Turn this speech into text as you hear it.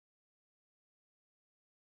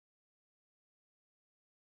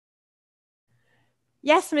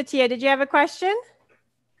Yes, Mattia, did you have a question?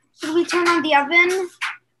 Should we turn on the oven?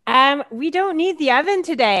 We don't need the oven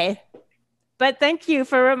today, but thank you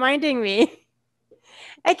for reminding me.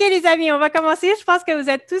 OK, les amis, on va commencer. Je pense que vous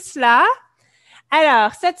êtes tous là.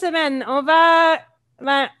 Alors, cette semaine,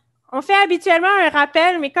 on fait habituellement un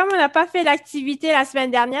rappel, mais comme on n'a pas fait l'activité la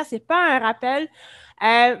semaine dernière, ce n'est pas un rappel.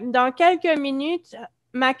 Dans quelques minutes,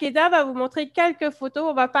 Makeda va vous montrer quelques photos.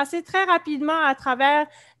 On va passer très rapidement à travers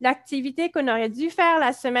l'activité qu'on aurait dû faire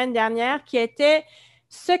la semaine dernière, qui était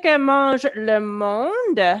ce que mange le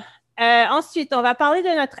monde. Ensuite, on va parler de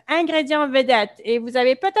notre ingrédient vedette. Et vous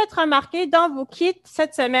avez peut-être remarqué dans vos kits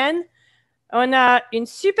cette semaine, on a une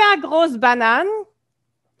super grosse banane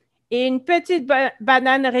et une petite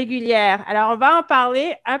banane régulière. Alors, on va en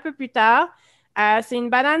parler un peu plus tard. C'est une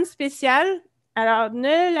banane spéciale. Alors,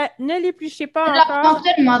 ne l'épluchez pas C'est de la encore.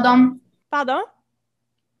 plantain, madame. Pardon?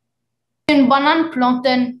 Une banane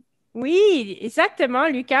plantain. Oui, exactement,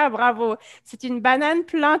 Lucas, bravo. C'est une banane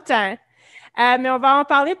plantain. Mais on va en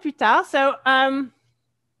parler plus tard. So,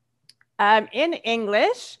 in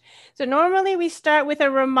English, so normally we start with a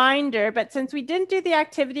reminder, but since we didn't do the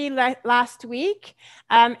activity last week,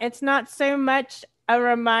 it's not so much a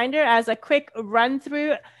reminder as a quick run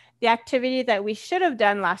through the activity that we should have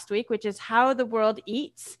done last week, which is how the world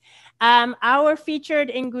eats. Our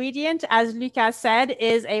featured ingredient, as Lucas said,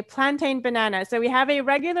 is a plantain banana. So we have a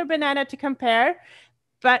regular banana to compare,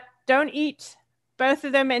 but don't eat both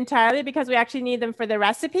of them entirely because we actually need them for the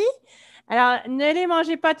recipe. Alors, ne les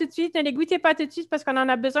mangez pas tout de suite, ne les goûtez pas tout de suite parce qu'on en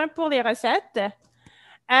a besoin pour les recettes.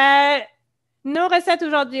 Nos recettes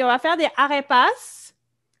aujourd'hui, on va faire des arepas.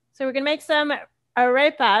 So we're going to make some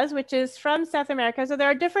arepas, which is from South America. So there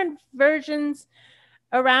are different versions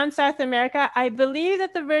around South America. I believe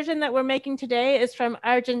that the version that we're making today is from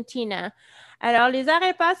Argentina. Alors, les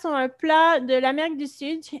arepas sont un plat de l'Amérique du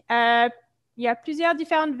Sud. Il y a plusieurs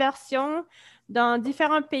différentes versions dans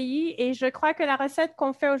différents pays et je crois que la recette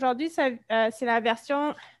qu'on fait aujourd'hui, c'est la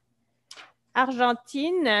version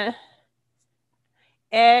argentine.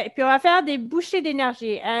 Et puis, on va faire des bouchées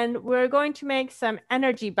d'énergie. And we're going to make some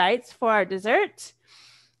energy bites for our dessert.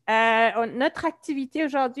 Notre activité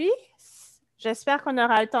aujourd'hui, j'espère qu'on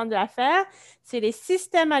aura le temps de la faire, c'est les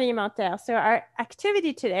systèmes alimentaires. So our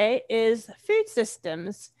activity today is food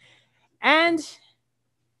systems. And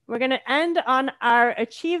we're going to end on our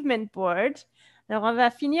achievement board. Alors, on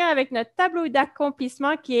va finir avec notre tableau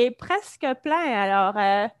d'accomplissement qui est presque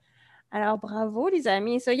plein. Alors, bravo, les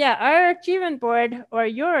amis. So, yeah, our achievement board or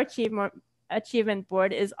your achievement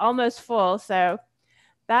board is almost full. So,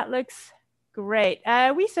 that looks great.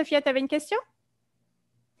 Oui, Sophia, tu avais une question?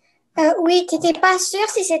 Oui, tu n'étais pas sûre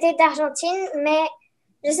si c'était d'Argentine, mais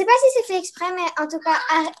je ne sais pas si c'est fait exprès, mais en tout cas,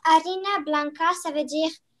 harina blanca, ça veut dire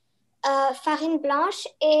farine blanche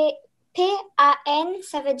et P-A-N,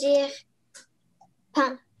 ça veut dire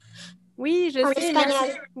pain. Oui, je sais. Espagnol.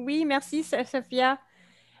 Merci. Oui, merci, Sophia.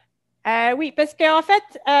 Oui, parce qu'en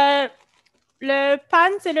fait, le pan,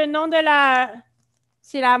 c'est le nom de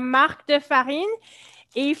c'est la marque de farine.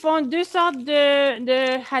 Et ils font deux sortes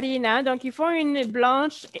de harina. Donc, ils font une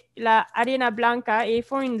blanche, la harina blanca, et ils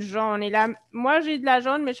font une jaune. Et moi, j'ai de la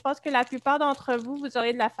jaune, mais je pense que la plupart d'entre vous, vous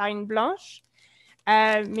aurez de la farine blanche.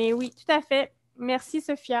 Mais oui, tout à fait. Merci,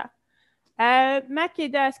 Sophia.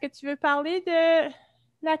 Makeda, est-ce que tu veux parler de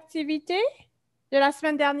l'activité de la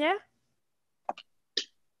semaine dernière?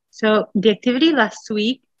 So the activity last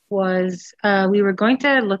week was we were going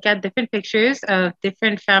to look at different pictures of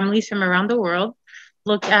different families from around the world,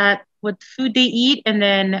 look at what food they eat, and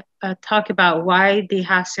then talk about why they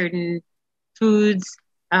have certain foods,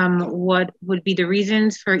 what would be the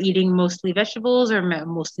reasons for eating mostly vegetables or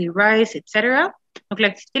mostly rice, etc. Donc,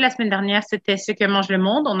 l'activité la semaine dernière, c'était ce que mange le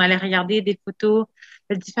monde. On allait regarder des photos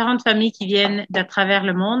de différentes familles qui viennent de travers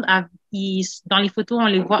le monde. Dans les photos, on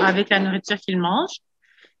les voit avec la nourriture qu'ils mangent.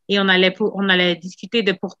 Et on allait discuter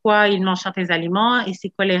de pourquoi ils mangent certains aliments et c'est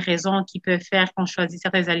quoi les raisons qui peuvent faire qu'on choisit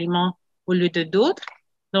certains aliments au lieu de d'autres.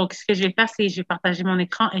 Donc, ce que je vais faire, c'est je vais partager mon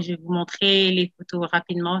écran et je vais vous montrer les photos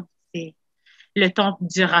rapidement. C'est le temps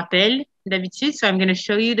du rappel d'habitude. So I'm going to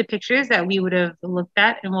show you the pictures that we would have looked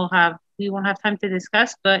at and we won't have time to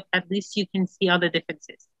discuss, but at least you can see all the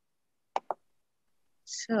differences.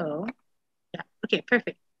 So, yeah, okay,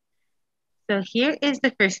 perfect. So here is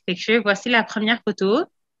the first picture. Voici la première photo.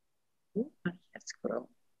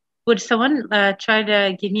 Would someone try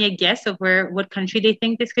to give me a guess of what country they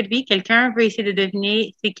think this could be? Quelqu'un veut essayer de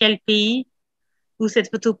deviner c'est quel pays où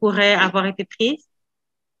cette photo pourrait avoir été prise?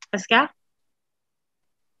 Oscar?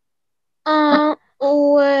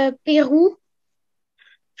 Au Pérou.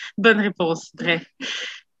 Bonne réponse, bref.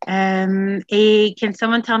 Et can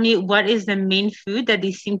someone tell me what is the main food that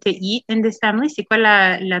they seem to eat in this family? C'est quoi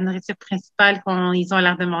la nourriture principale qu'ils ont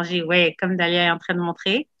l'air de manger? Ouais, comme Dalia est en train de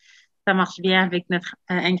montrer. Ça marche bien avec notre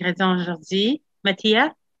ingrédient aujourd'hui.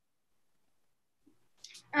 Mathia?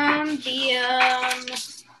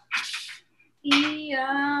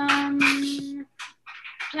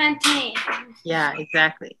 Plantain. Yeah,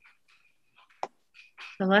 exactly.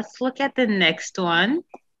 So let's look at the next one.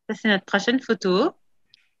 Ça, c'est notre prochaine photo.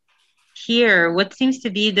 Here, what seems to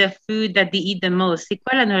be the food that they eat the most? C'est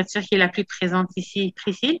quoi la nourriture qui est la plus présente ici,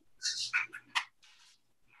 Priscille?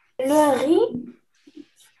 Le riz.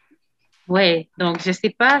 Oui, donc je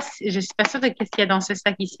suis pas sûre de qu'est-ce qu'il y a dans ce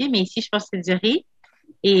sac ici, mais ici, je pense que c'est du riz.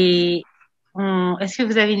 Et est-ce que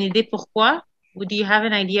vous avez une idée pourquoi? Or do you have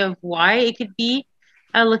an idea of why it could be,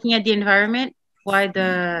 looking at the environment, why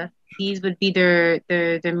these would be their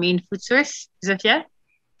main food source? Zofia?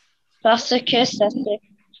 Parce que ça se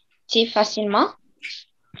tire facilement.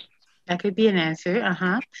 That could be an answer.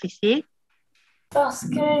 Priscille? Parce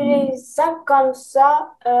que les sacs comme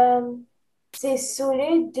ça, c'est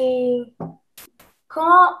solide et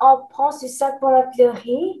quand on prend ce sac pour mettre le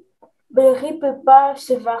riz peut pas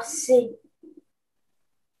se verser.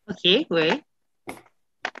 OK, oui.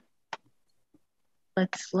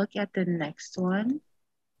 Let's look at the next one.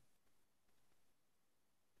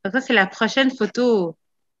 Donc, ça, c'est la prochaine photo.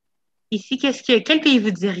 Ici, quel pays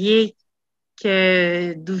vous diriez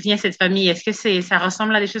d'où vient cette famille? Est-ce que ça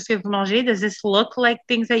ressemble à des choses que vous mangez? Does this look like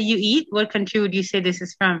things that you eat? What country would you say this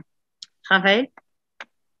is from? Raphaël?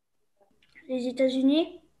 Les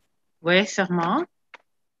États-Unis? Oui, sûrement.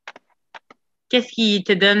 Qu'est-ce qui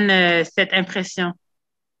te donne cette impression?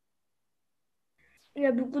 Il y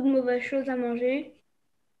a beaucoup de mauvaises choses à manger.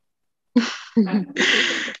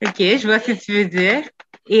 OK, je vois ce que tu veux dire.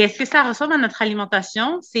 Et est-ce que ça ressemble à notre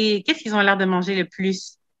alimentation? Qu'est-ce qu'ils ont l'air de manger le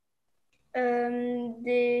plus?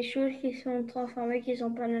 Des choses qui sont transformées, qui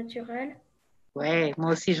sont pas naturelles. Ouais,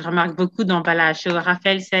 moi aussi, je remarque beaucoup d'emballage. So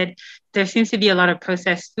Raphaël said there seems to be a lot of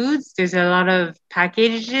processed foods. There's a lot of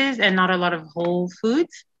packages and not a lot of whole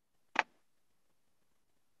foods.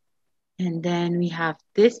 And then we have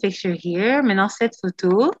this picture here. Maintenant, cette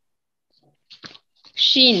photo.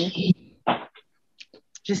 Chine.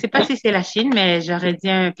 Je sais pas si c'est la Chine, mais j'aurais dit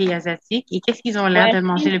un pays asiatique. Et qu'est-ce qu'ils ont l'air de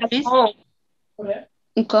manger le plus?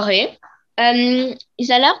 Corée. Ils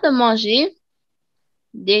ont l'air de manger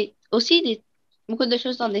beaucoup de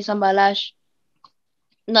choses dans des emballages,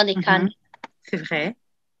 dans des cannes. C'est vrai.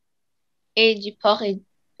 Et du porc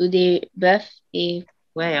ou des bœufs et...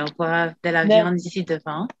 Ouais, on voit de la viande ici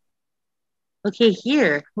devant. Okay,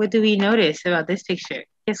 here, what do we notice about this picture?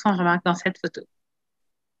 Qu'est-ce qu'on remarque dans cette photo?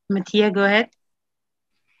 Mathia, go ahead.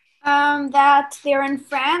 That they're in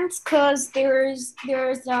France because there's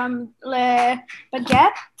le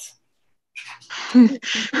baguette.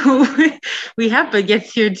 We have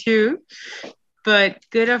baguettes here too, but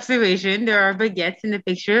good observation. There are baguettes in the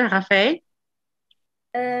picture. Raphaël?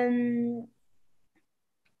 Je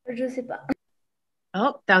sais pas.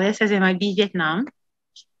 Oh, Talia says it might be Vietnam.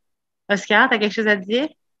 Oscar, t'as quelque chose à dire?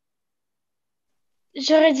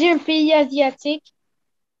 J'aurais dit un pays asiatique.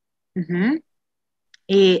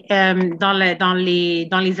 Et dans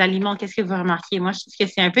les aliments, qu'est-ce que vous remarquez? Moi, je trouve que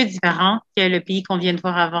c'est un peu différent que le pays qu'on vient de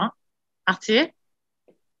voir avant. Arthur?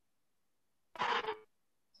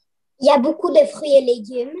 Il y a beaucoup de fruits et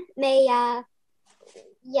légumes, mais il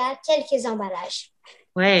y a quelques emballages.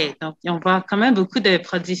 Oui, donc on voit quand même beaucoup de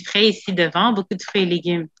produits frais ici devant, beaucoup de fruits et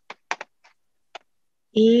légumes.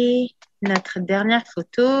 Et notre dernière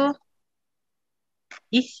photo,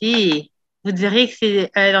 ici, vous diriez que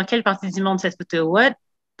c'est dans quelle partie du monde cette photo? What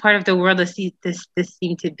part of the world does this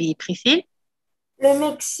seem to be? Priscille? Le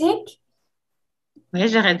Mexique. Oui,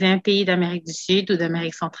 j'aurais dit un pays d'Amérique du Sud ou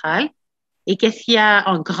d'Amérique centrale. Et qu'est-ce qu'il y a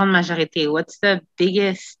en grande majorité? What's the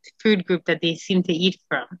biggest food group that they seem to eat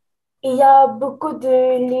from? Il y a beaucoup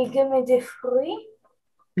de légumes et de fruits.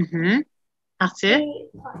 Arthur?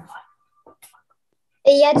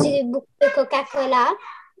 Et il y a beaucoup de Coca-Cola.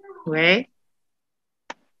 Oui.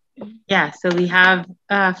 Yeah, so we have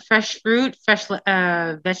fresh fruit, fresh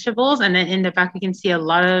vegetables, and then in the back we can see a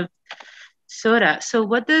lot of soda. So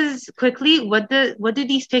what do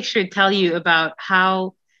these pictures tell you about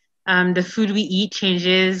how the food we eat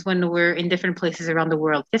changes when we're in different places around the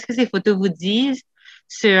world? Qu'est-ce que ces photos vous disent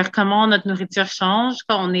sur comment notre nourriture change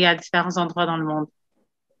quand on est à différents endroits dans le monde?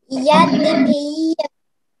 Il y a des pays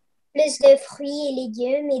plus de fruits et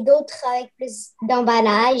légumes et d'autres avec plus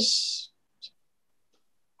d'emballage.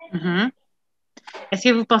 Est-ce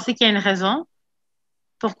que vous pensez qu'il y a une raison?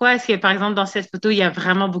 Pourquoi est-ce que, par exemple, dans cette photo, il y a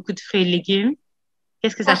vraiment beaucoup de fruits et légumes?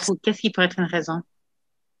 Qu'est-ce qui pourrait être une raison?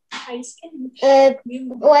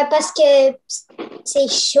 Ouais, parce que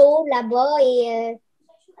c'est chaud là-bas et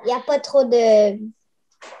il n'y a pas trop de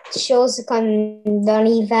choses comme dans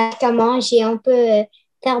l'hiver qu'à manger. On peut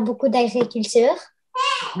faire beaucoup d'agriculture.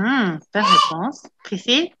 Bonne réponse.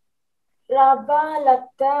 Priscille? Là-bas, la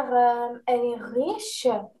terre, elle est riche.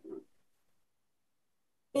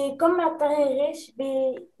 Et comme la terre est riche,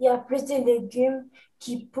 ben, il y a plus de légumes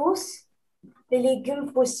qui poussent. Les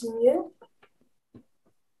légumes poussent mieux.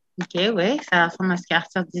 OK, oui, ça ressemble à ce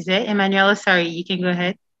qu'Arthur disait. Emmanuela, sorry, you can go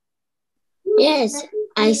ahead. Yes,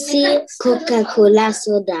 I see Coca-Cola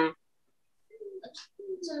soda.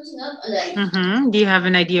 Do you have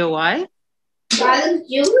an idea why?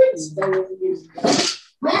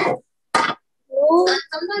 Oh,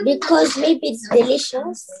 because maybe it's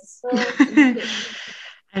delicious. So.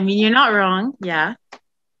 I mean, you're not wrong. Yeah.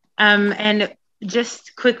 And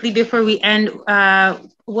just quickly before we end,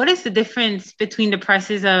 what is the difference between the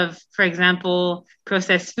prices of, for example,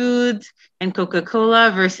 processed foods and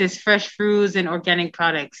Coca-Cola versus fresh fruits and organic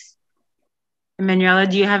products? Emanuela,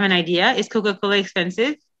 do you have an idea? Is Coca-Cola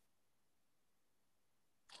expensive?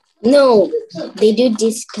 No, they do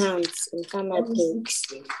discounts in Farmer Pigs.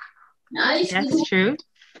 That's true.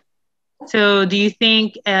 So do you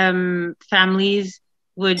think families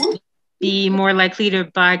would be more likely to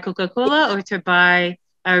buy Coca-Cola or to buy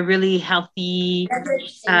really healthy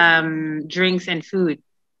drinks and food?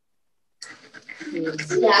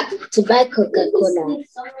 To buy Coca-Cola.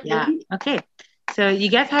 Yeah, okay. So you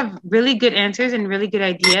guys have really good answers and really good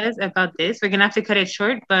ideas about this. We're going to have to cut it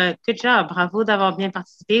short, but good job. Bravo d'avoir bien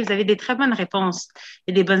participé. Vous avez des très bonnes réponses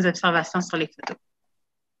et des bonnes observations sur les photos.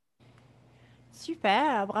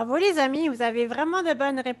 Super, bravo les amis, vous avez vraiment de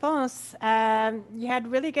bonnes réponses. You had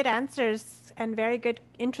really good answers and very good,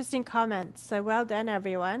 interesting comments. So well done,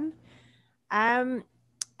 everyone.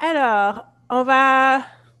 Alors, on va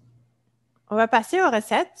passer aux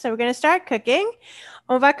recettes. So we're going to start cooking.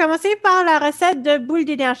 On va commencer par la recette de boule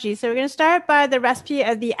d'énergie. So we're going to start by the recipe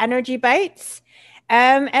of the energy bites.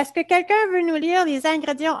 Est-ce que quelqu'un veut nous lire les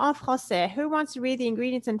ingrédients en français? Who wants to read the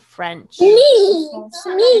ingredients in French? Me.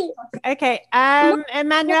 Okay,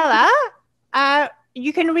 Emanuela,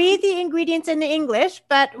 you can read the ingredients in English,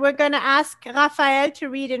 but we're going to ask Raphaël to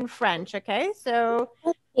read in French, okay? So,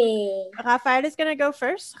 Okay. Raphaël is going to go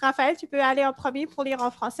first. Raphaël, tu peux aller en premier pour lire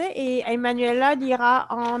en français et Emanuela lira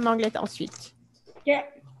en anglais ensuite. Okay.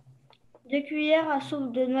 2 cuillères à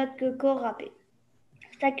soupe de noix de coco râpées.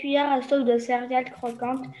 5 cuillères à soupe de céréales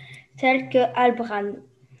croquantes telles que Albran.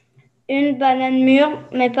 Une banane mûre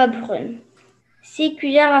mais pas brune. 6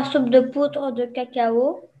 cuillères à soupe de poudre de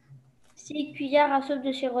cacao. 6 cuillères à soupe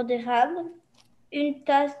de sirop d'érable. Une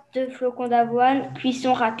tasse de flocons d'avoine,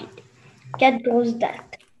 cuisson rapide. 4 grosses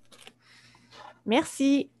dattes.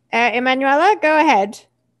 Merci. Emanuela, go ahead.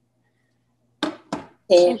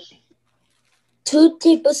 Okay. 2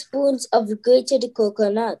 tablespoons of grated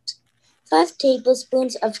coconut. 5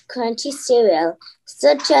 tablespoons of crunchy cereal,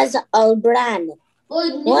 such as Albran.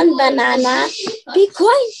 1 banana, be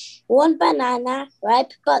quiet. 1 banana,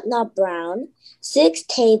 ripe but not brown. 6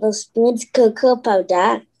 tablespoons cocoa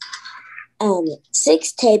powder.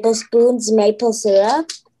 6 tablespoons maple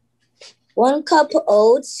syrup. 1 cup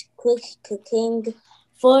oats, quick cooking.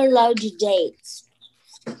 4 large dates.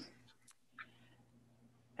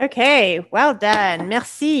 Okay, well done.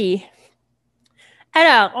 Merci.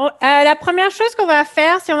 Alors, la première chose qu'on va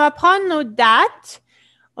faire, c'est on va prendre nos dattes,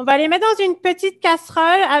 on va les mettre dans une petite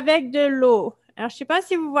casserole avec de l'eau. Alors, je ne sais pas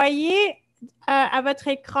si vous voyez à votre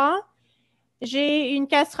écran, j'ai une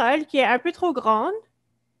casserole qui est un peu trop grande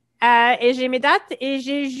et j'ai mes dattes et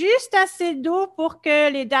j'ai juste assez d'eau pour que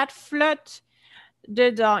les dattes flottent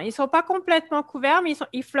dedans. Ils ne sont pas complètement couverts, mais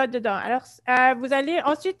ils flottent dedans. Alors, vous allez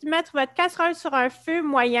ensuite mettre votre casserole sur un feu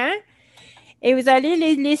moyen et vous allez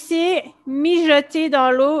les laisser mijoter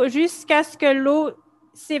dans l'eau jusqu'à ce que l'eau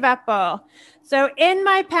s'évapore. So, in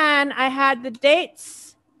my pan, I had the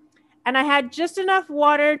dates and I had just enough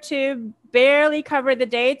water to barely cover the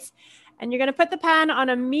dates. And you're going to put the pan on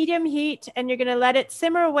a medium heat and you're going to let it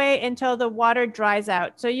simmer away until the water dries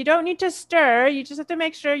out. So you don't need to stir. You just have to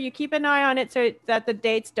make sure you keep an eye on it so that the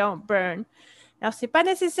dates don't burn. Alors, c'est pas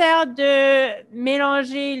nécessaire de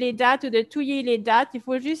mélanger les dattes ou de touiller les dattes. Il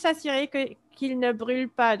faut juste s'assurer qu'ils ne brûlent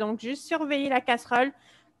pas. Donc, juste surveiller la casserole.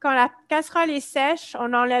 Quand la casserole est sèche,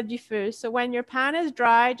 on enlève du feu. So when your pan is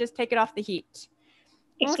dry, just take it off the heat.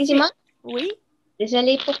 Excusez-moi. Oui?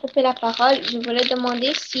 Désolée pour couper la parole. Je voulais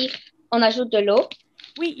demander si on ajoute de l'eau.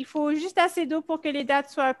 Oui, il faut juste assez d'eau pour que les dattes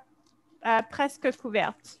soient presque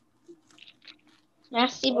couvertes.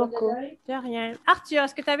 Merci beaucoup. De rien. Arthur,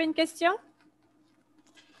 est-ce que tu avais une question?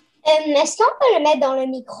 Est-ce qu'on peut le mettre dans le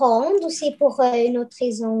micro-ondes ou c'est pour une autre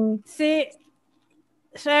raison?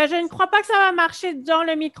 Je ne crois pas que ça va marcher dans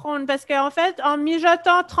le micro-ondes parce qu'en fait, en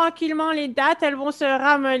mijotant tranquillement les dates, elles vont se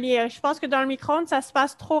ramollir. Je pense que dans le micro-ondes, ça se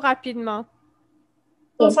passe trop rapidement.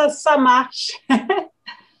 Ça marche.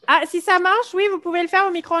 Ah, si ça marche, oui, vous pouvez le faire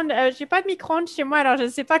au micro-ondes. Je n'ai pas de micro-ondes chez moi, alors je ne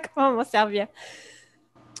sais pas comment m'en servir.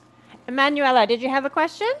 Manuela, did you have a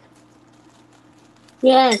question?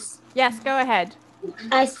 Yes. Yes, go ahead.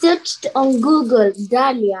 I searched on Google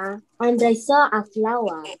Dahlia and I saw a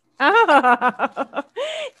flower. Oh,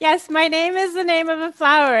 yes, my name is the name of a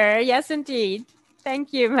flower. Yes, indeed.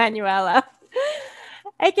 Thank you, Manuela.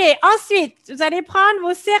 OK, ensuite, vous allez prendre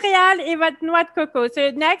vos céréales et votre noix de coco.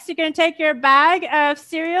 So next, you're going to take your bag of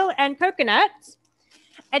cereal and coconuts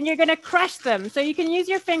and you're going to crush them. So you can use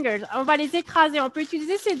your fingers. On va les écraser. On peut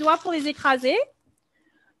utiliser ses doigts pour les écraser.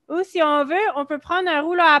 Ou si on veut, on peut prendre un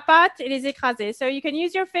rouleau à pâte et les écraser. So you can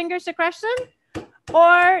use your fingers to crush them,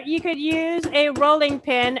 or you could use a rolling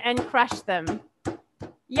pin and crush them.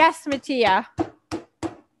 Yes, Mattia.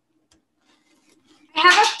 I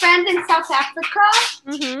have a friend in South Africa.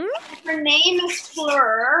 Mm-hmm. Her name is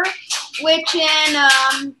Fleur, which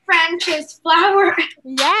in French is flower.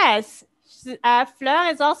 Yes. Fleur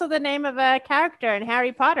is also the name of a character in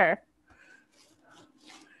Harry Potter.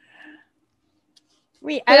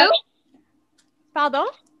 Oui, alors... Pardon?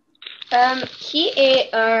 Qui est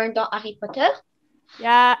dans Harry Potter? Il y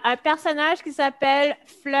a un personnage qui s'appelle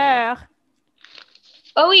Fleur.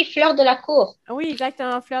 Oh oui, Fleur de la cour. Oui,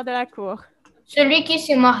 exactement, Fleur de la cour. Celui qui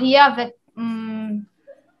s'est marié avec...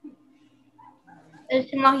 Elle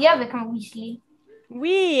s'est mariée avec un Weasley.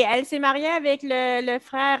 Oui, elle s'est mariée avec le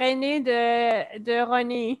frère aîné de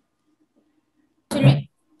Ronnie.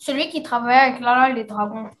 Celui qui travaillait avec Lala et les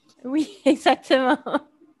dragons. Oui, exactement.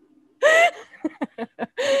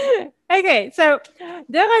 Okay, so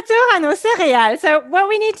de retour à nos céréales. So what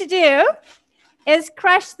we need to do is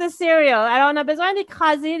crush the cereal. Alors, on a besoin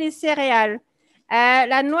d'écraser les céréales.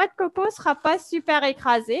 La noix de coco ne sera pas super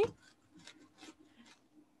écrasée.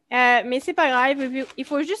 Mais c'est pas grave, il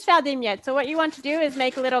faut juste faire des miettes. So what you want to do is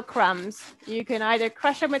make little crumbs. You can either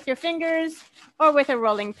crush them with your fingers or with a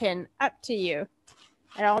rolling pin. Up to you.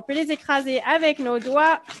 Alors, on peut les écraser avec nos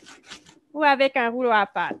doigts ou avec un rouleau à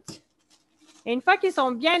pâte. Et une fois qu'ils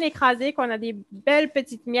sont bien écrasés, qu'on a des belles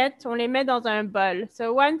petites miettes, on les met dans un bol.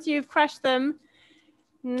 So once you've crushed them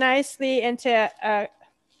nicely into a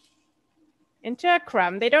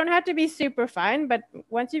crumb, they don't have to be super fine, but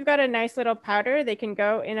once you've got a nice little powder, they can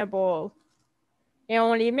go in a bowl. Et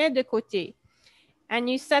on les met de côté. And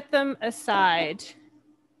you set them aside.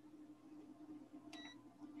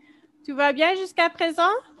 Tout va bien jusqu'à présent?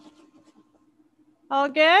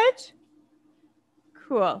 All good?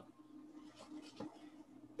 Cool.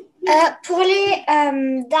 Pour les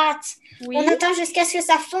dates, Oui. on attend jusqu'à ce que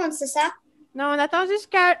ça fonde, c'est ça? Non, on attend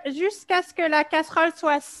jusqu'à ce que la casserole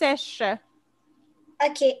soit sèche.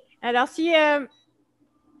 OK. Alors, si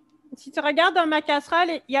tu regardes dans ma casserole,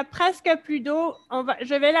 il y a presque plus d'eau.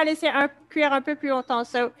 Je vais la laisser cuire un peu plus longtemps.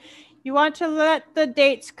 So, you want to let the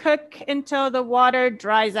dates cook until the water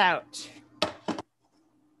dries out.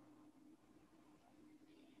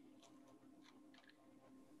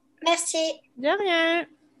 Merci. De rien.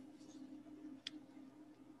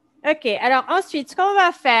 OK, alors ensuite, ce qu'on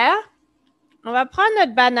va faire, on va prendre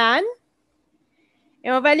notre banane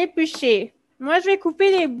et on va l'éplucher. Moi, je vais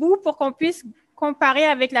couper les bouts pour qu'on puisse comparer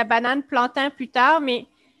avec la banane plantain plus tard, mais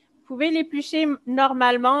vous pouvez l'éplucher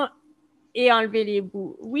normalement et enlever les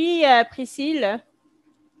bouts. Oui, Priscille?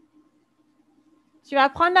 Tu vas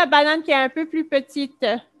prendre la banane qui est un peu plus petite.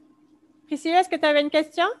 Priscille, est-ce que tu avais une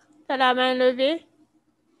question? Tu as la main levée.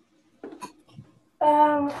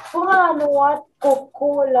 Pour la noix de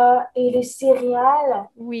coco là, et les céréales,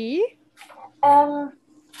 Oui.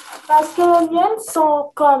 parce que les miennes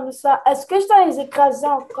sont comme ça, est-ce que je dois les écraser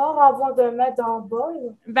encore avant de les mettre dans le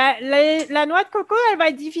bol? Ben, la noix de coco, elle va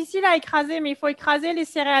être difficile à écraser, mais il faut écraser les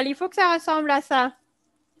céréales. Il faut que ça ressemble à ça.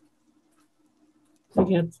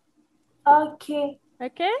 OK.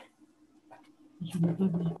 OK?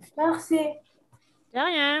 Merci. De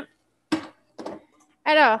rien.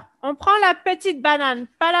 Alors, on prend la petite banane,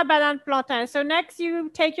 pas la banane plantain. So next you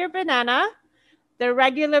take your banana, the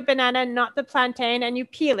regular banana, not the plantain, and you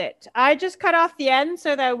peel it. I just cut off the end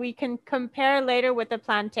so that we can compare later with the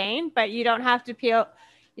plantain, but you don't have to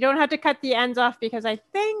cut the ends off because I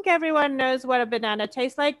think everyone knows what a banana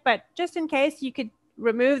tastes like, but just in case, you could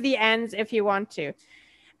remove the ends if you want to.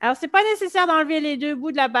 Alors, c'est pas nécessaire d'enlever les deux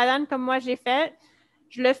bouts de la banane comme moi j'ai fait.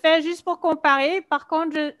 Je le fais juste pour comparer. Par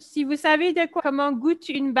contre, si vous savez comment goûte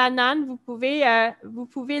une banane, vous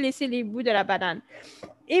pouvez laisser les bouts de la banane.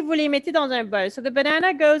 et vous les mettez dans un bol. So the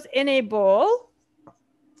banana goes in a bowl.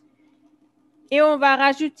 Et on va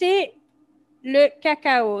rajouter le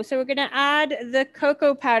cacao. So we're going to add the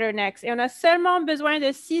cocoa powder next. Et on a seulement besoin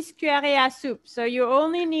de 6 cuillerées à soupe. So you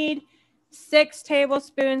only need 6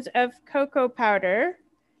 tablespoons of cocoa powder.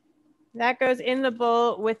 That goes in the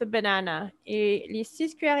bowl with the banana. Et les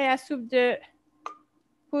 6 cuillerées à soupe de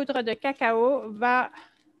poudre de cacao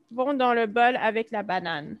vont dans le bol avec la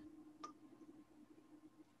banane.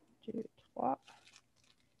 2, 3,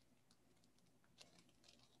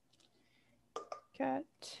 4,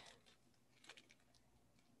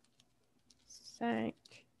 5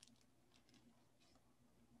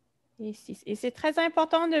 et 6. Et c'est très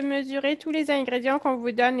important de mesurer tous les ingrédients qu'on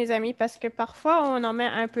vous donne, les amis, parce que parfois, on en met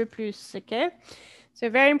un peu plus, OK? So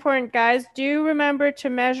very important, guys. Do remember to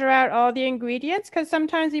measure out all the ingredients because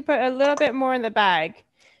sometimes you put a little bit more in the bag.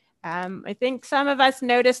 I think some of us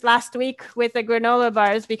noticed last week with the granola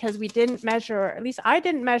bars because we didn't measure, or at least I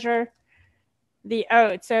didn't measure the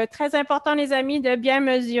oats. So très important, les amis, de bien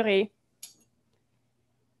mesurer.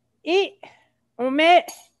 Et on met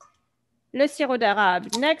le sirop d'érable.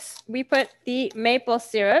 Next, we put the maple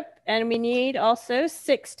syrup and we need also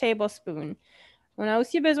 6 tablespoons. On a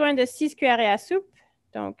aussi besoin de 6 cuillerées à soupe.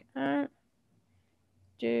 Donc, 1,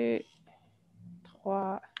 2,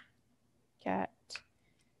 3, 4,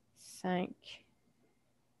 5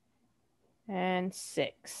 et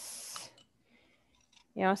 6.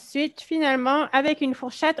 Et ensuite, finalement, avec une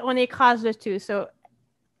fourchette, on écrase le tout. So,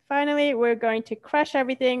 finally, we're going to crush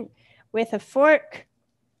everything with a fork.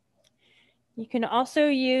 You can also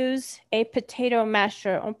use a potato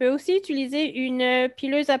masher. On peut aussi utiliser une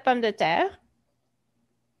pileuse à pommes de terre.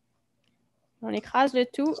 On écrase le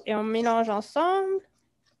tout et on mélange ensemble.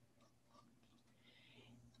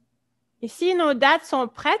 Et si nos dattes sont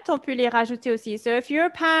prêtes, on peut les rajouter aussi. So if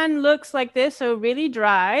your pan looks like this, so really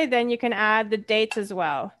dry, then you can add the dates as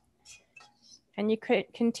well. And you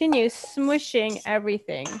could continue smushing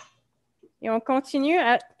everything. Et on continue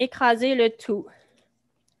à écraser le tout.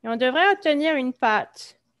 Et on devrait obtenir une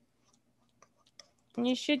pâte. And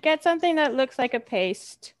you should get something that looks like a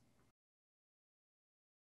paste.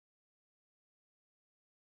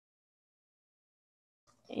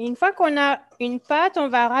 Et une fois qu'on a une pâte, on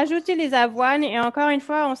va rajouter les avoines et encore une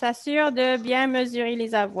fois, on s'assure de bien mesurer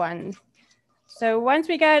les avoines. So once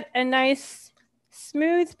we get a nice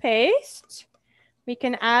smooth paste, we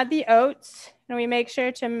can add the oats and we make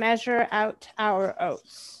sure to measure out our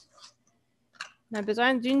oats. On a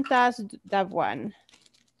besoin d'une tasse d'avoine.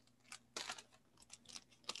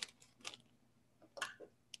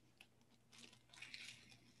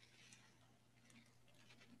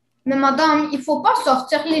 Mais madame, il ne faut pas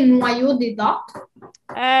sortir les noyaux des dattes.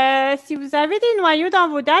 Si vous avez des noyaux dans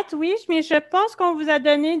vos dattes, oui, mais je pense qu'on vous a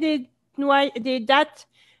donné des dattes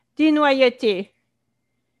dénoyautées.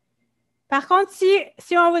 Par contre,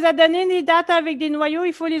 si on vous a donné des dattes avec des noyaux,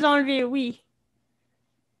 il faut les enlever, oui.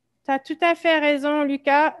 Tu as tout à fait raison,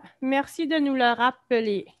 Lucas. Merci de nous le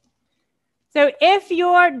rappeler. So if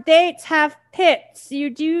your dates have pits,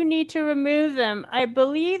 you do need to remove them. I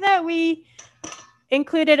believe that we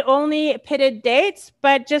included only pitted dates,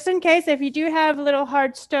 but just in case, if you do have little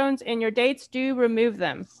hard stones in your dates, do remove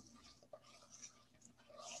them.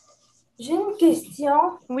 J'ai une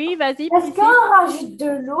question. Oui, vas-y. Est-ce qu'on rajoute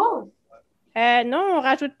de l'eau? Non, on ne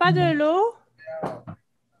rajoute pas de l'eau.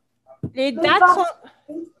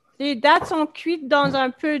 Les dattes sont cuites dans un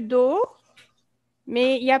peu d'eau,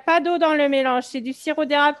 mais il n'y a pas d'eau dans le mélange. C'est du sirop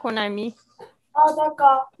d'érable qu'on a mis. Ah,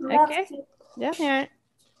 d'accord. Merci. OK. De rien.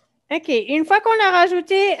 OK. Une fois qu'on a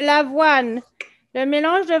rajouté l'avoine, le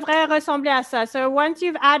mélange devrait ressembler à ça. So once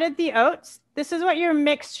you've added the oats, this is what your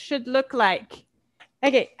mix should look like.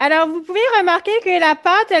 OK. Alors, vous pouvez remarquer que la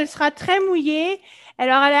pâte, elle sera très mouillée. Elle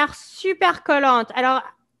aura l'air super collante. Alors,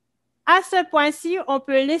 à ce point-ci, on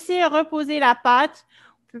peut laisser reposer la pâte.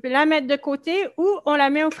 On peut la mettre de côté ou on la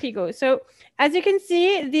met au frigo. So, as you can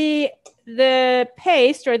see, the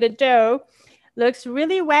paste or the dough looks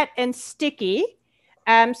really wet and sticky.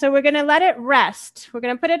 So we're going to let it rest. We're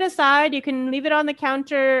going to put it aside. You can leave it on the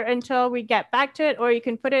counter until we get back to it, or you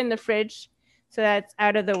can put it in the fridge so that's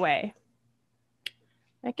out of the way.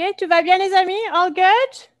 OK, tout va bien, les amis? All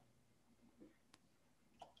good?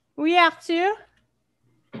 Oui, Arthur?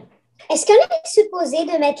 Est-ce qu'on est supposé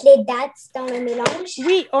de mettre les dattes dans le mélange?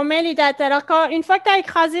 Oui, on met les dattes. Alors, une fois que tu as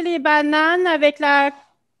écrasé les bananes avec la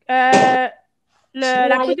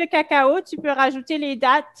poudre de cacao, tu peux rajouter les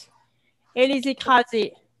dattes et les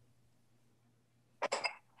écraser.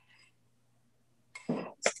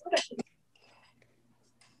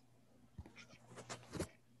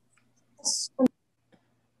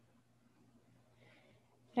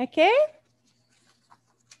 OK?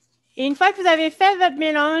 Et une fois que vous avez fait votre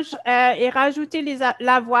mélange et rajouté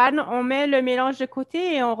l'avoine, on met le mélange de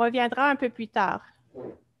côté et on reviendra un peu plus tard.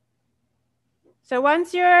 So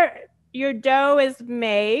once your dough is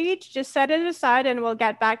made, just set it aside and we'll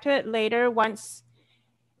get back to it later once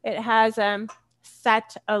it has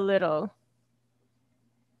set a little.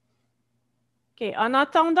 OK. En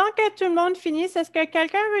attendant que tout le monde finisse, est-ce que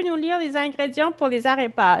quelqu'un veut nous lire les ingrédients pour les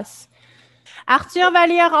arepas? Arthur va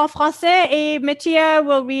lire en français et Mattia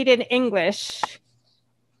will read in English.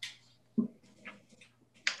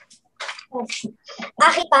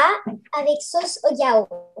 Arepa avec sauce au yaourt.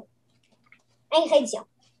 Ingrédients.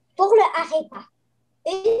 Pour le arepa,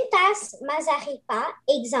 une tasse mazarepa,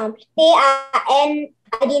 exemple PAN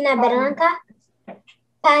harina blanca,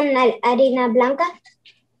 pan harina blanca,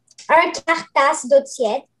 un quart tasse d'eau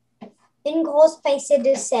tiède, une grosse pincée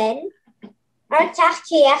de sel, un quart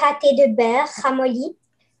cuillère à thé de beurre ramolli,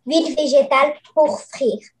 huile végétale pour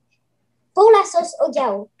frire. Pour la sauce au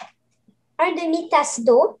yaourt, un demi-tasse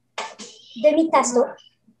d'eau,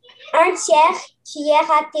 un tiers cuillère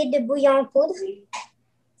à thé de bouillon en poudre,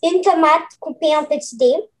 une tomate coupée en petits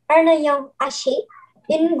dés, un oignon haché,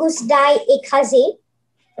 une gousse d'ail écrasée,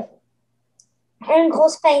 une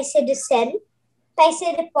grosse pincée de sel,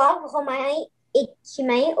 pincée de poivre, romarin et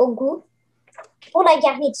cumin au goût. Pour la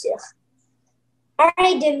garniture,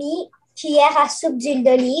 1,5 cuillère à soupe d'huile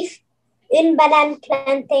d'olive, une banane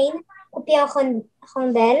plantain coupée en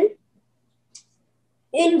rondelles,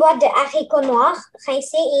 une boîte de haricots noirs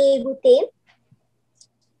rincés et égouttés,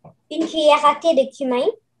 une cuillère à thé de cumin,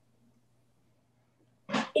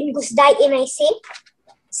 une gousse d'ail émincée,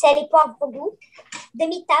 sel et poivre au goût,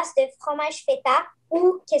 demi-tasse de fromage feta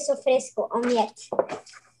ou queso fresco en miettes.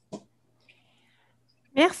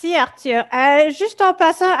 Merci, Arthur. Juste en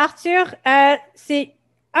passant, Arthur, c'est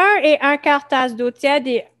 1,25 tasse d'eau tiède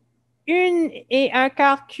et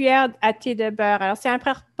 1,25 cuillère à thé de beurre. Alors, c'est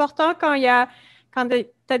important quand tu as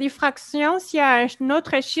des fractions, s'il y a un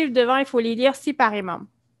autre chiffre devant, il faut les lire séparément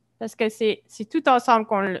parce que c'est tout ensemble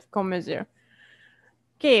qu'on mesure.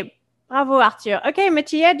 OK. Bravo, Arthur. OK,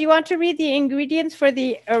 Mattia, do you want to read the ingredients for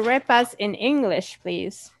the arepas in English,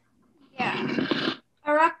 please? Yeah.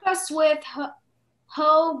 Arepas with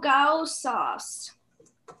hogao sauce.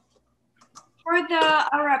 For the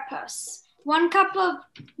arepas, 1 cup of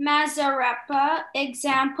mazarepa,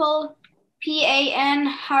 example PAN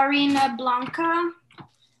harina blanca,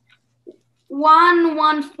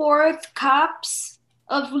 1/4 cups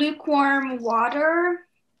of lukewarm water,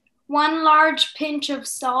 1 large pinch of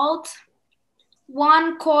salt,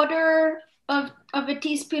 1/4 of a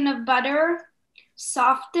teaspoon of butter,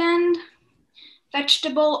 softened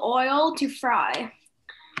vegetable oil to fry.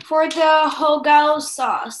 For the hogao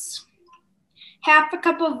sauce, 1/2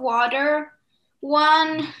 cup of water,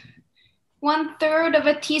 1/3 of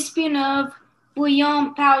a teaspoon of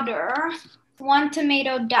bouillon powder, 1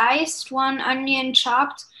 tomato diced, 1 onion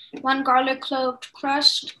chopped, 1 garlic clove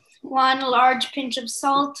crushed, 1 large pinch of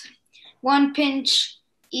salt, 1 pinch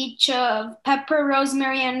each of pepper,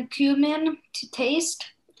 rosemary, and cumin to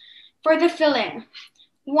taste. For the filling,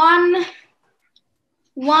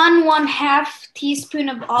 1/2 teaspoon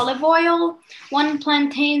of olive oil, 1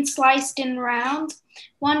 plantain sliced in round,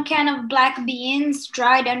 1 can of black beans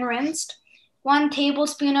dried and rinsed, 1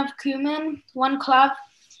 tablespoon of cumin, 1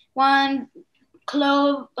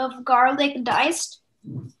 clove of garlic diced,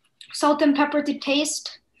 salt and pepper to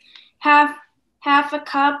taste, half a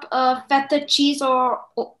cup of feta cheese or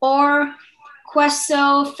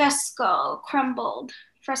queso fresco crumbled.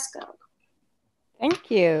 Thank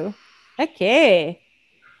you. OK.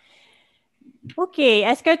 OK.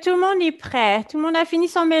 Est-ce que tout le monde est prêt? Tout le monde a fini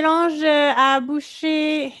son mélange à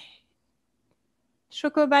boucher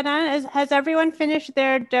choco-banane? Has everyone finished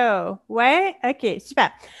their dough? Ouais? OK,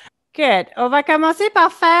 super. Good. On va commencer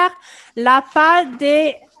par faire la pâte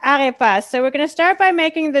des arepas. So we're going to start by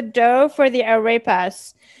making the dough for the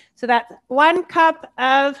arepas. So that's 1 cup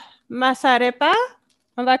of masarepa.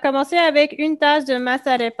 On va commencer avec 1 tasse de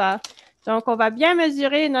masarepa. Donc, on va bien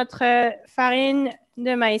mesurer notre farine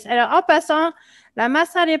de maïs. Alors, en passant, la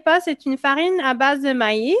masarepa, c'est une farine à base de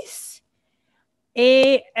maïs.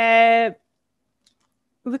 Et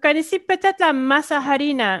vous connaissez peut-être la masa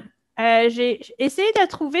harina. J'ai essayé de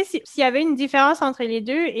trouver s'il y avait une différence entre les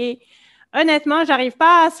deux et honnêtement, je n'arrive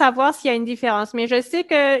pas à savoir s'il y a une différence. Mais je sais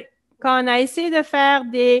que quand on a essayé de faire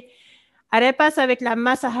des arepas avec la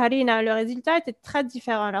masa harina, le résultat était très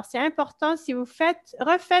différent. Alors, c'est important, si vous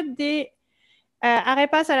refaites des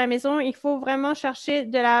arepas à la maison, il faut vraiment chercher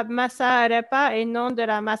de la masa arepa et non de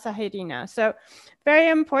la masa harina. So, very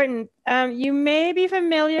important. You may be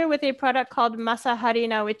familiar with a product called masa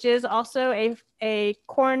harina, which is also a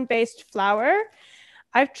corn-based flour.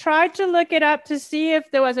 I've tried to look it up to see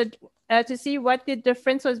if there was to see what the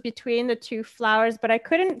difference was between the two flours, but I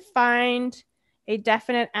couldn't find a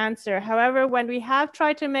definite answer. However, when we have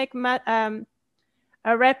tried to make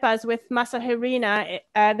arepas with masa harina,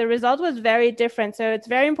 the result was very different. So it's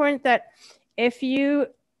very important that if you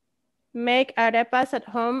make arepas at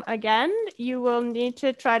home again, you will need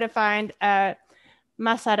to try to find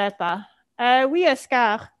masa arepa. Oui,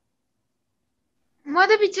 Oscar. Moi,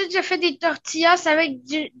 d'habitude, je fais des tortillas avec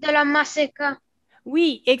de la maseca.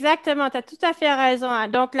 Oui, exactement. Tu as tout à fait raison.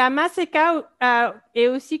 Donc, la maseca est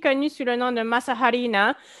aussi connue sous le nom de masa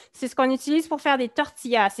harina. C'est ce qu'on utilise pour faire des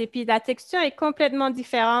tortillas. Et puis, la texture est complètement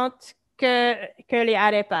différente que les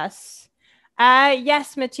arepas.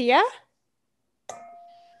 Yes, Mattia?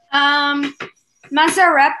 Masa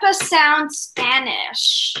arepa sounds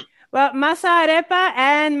Spanish. Well, masa arepa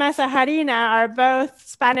and masa harina are both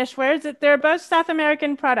Spanish words. They're both South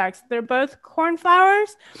American products. They're both corn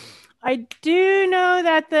flours. I do know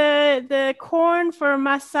that the corn for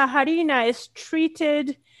masa harina is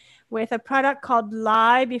treated with a product called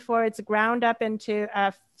lye before it's ground up into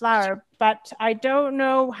a flour, but I don't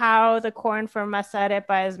know how the corn for masa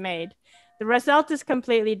arepa is made. The result is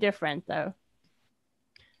completely different, though.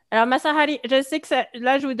 Alors, masa harina, je sais que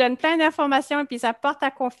là, je vous donne plein d'informations et puis ça porte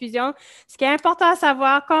à confusion. Ce qui est important à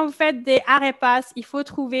savoir, quand vous faites des arepas, il faut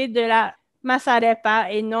trouver de la masa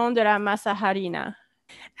arepa et non de la masa harina.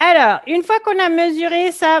 Alors, une fois qu'on a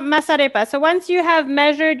mesuré sa masa arepa, so once you have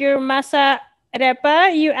measured your masa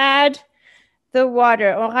arepa, you add the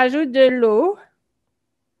water. On rajoute de l'eau.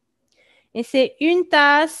 Et c'est 1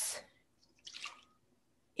 tasse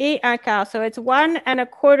et 1/4. So it's 1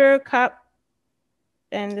 1/4 cup.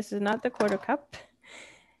 And this is not the quarter cup.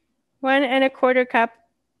 1 1/4 cup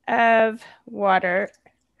of water.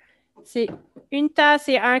 C'est 1 tasse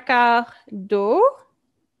et 1/4 d'eau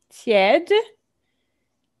tiède.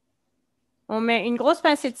 On met une grosse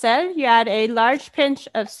pincée de sel. You add a large pinch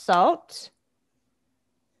of salt.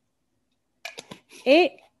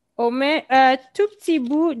 Et on met un tout petit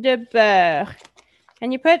bout de beurre.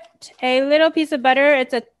 And you put a little piece of butter.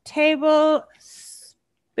 It's a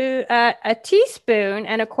teaspoon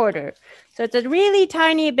and a quarter. So it's a really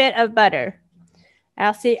tiny bit of butter.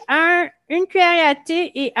 Alors, c'est 1 cuillère à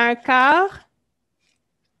thé et 1/4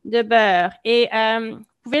 de beurre. Et vous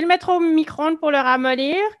pouvez le mettre au micro-ondes pour le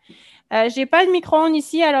ramollir. Je n'ai pas de micro-ondes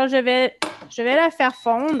ici, alors je vais la faire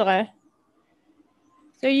fondre.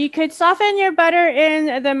 So you could soften your butter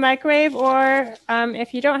in the microwave, or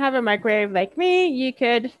if you don't have a microwave like me, you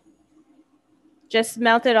could just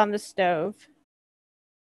melt it on the stove.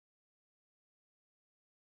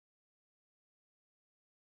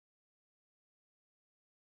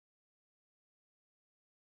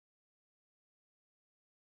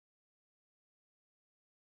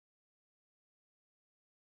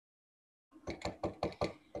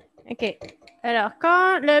 OK. Alors,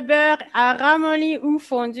 quand le beurre a ramolli ou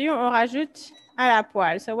fondu, on rajoute à la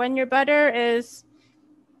poêle. So when your butter is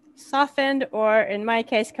softened, or in my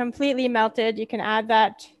case, completely melted, you can add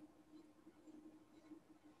that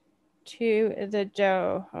to the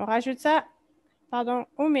dough. On rajoute ça,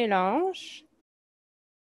 au mélange.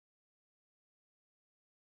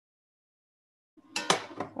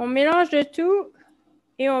 On mélange de tout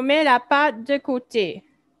et on met la pâte de côté.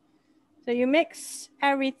 So you mix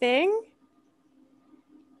everything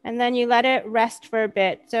and then you let it rest for a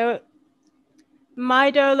bit. So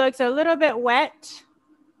my dough looks a little bit wet.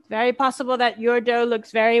 It's very possible that your dough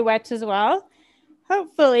looks very wet as well.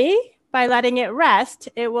 Hopefully, by letting it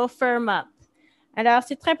rest, it will firm up. Alors,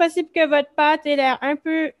 c'est très possible que votre pâte ait l'air un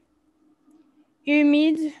peu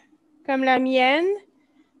humide comme la mienne,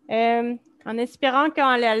 en espérant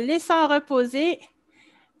qu'en la laissant reposer,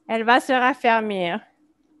 elle va se raffermir.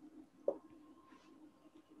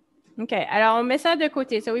 OK, alors on met ça de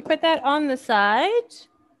côté. So we put that on the side.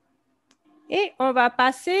 Et on va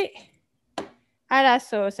passer à la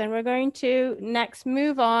sauce. And we're going to next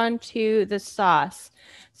move on to the sauce.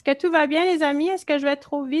 Est-ce que tout va bien, les amis? Est-ce que je vais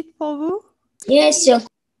trop vite pour vous? Yes.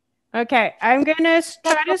 Okay, I'm going to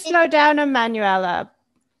try to slow down Emanuela.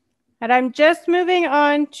 And I'm just moving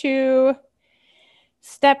on to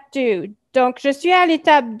step 2. Donc, je suis à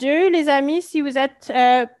l'étape 2, les amis. Si vous n'êtes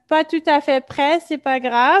pas tout à fait prêts, ce n'est pas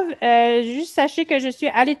grave. Juste sachez que je suis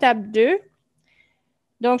à l'étape 2.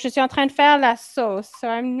 Donc, je suis en train de faire la sauce. So,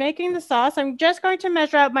 I'm making the sauce. I'm just going to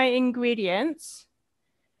measure out my ingredients.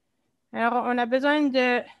 Alors, on a besoin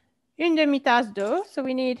de 1 demi-tasse d'eau. So,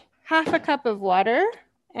 we need half a cup of water.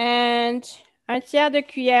 And 1/3 de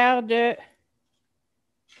cuillère de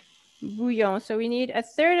bouillon. So we need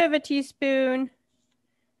 1/3 of a teaspoon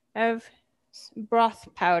of broth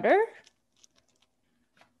powder.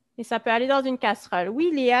 Et ça peut aller dans une casserole.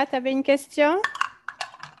 Oui, Léa, tu avais une question?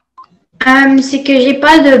 C'est que j'ai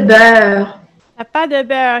pas de beurre. T'as pas de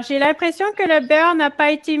beurre. J'ai l'impression que le beurre n'a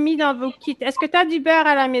pas été mis dans vos kits. Est-ce que tu as du beurre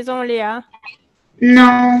à la maison, Léa?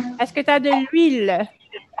 Non. Est-ce que tu as de l'huile?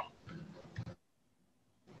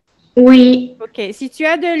 Oui. OK. Si tu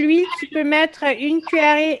as de l'huile, tu peux mettre une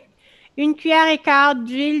cuillère et quart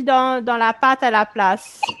d'huile dans la pâte à la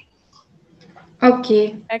place. OK.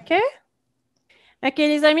 OK? OK,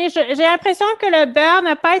 les amis, j'ai l'impression que le beurre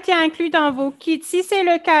n'a pas été inclus dans vos kits. Si c'est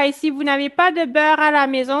le cas et si vous n'avez pas de beurre à la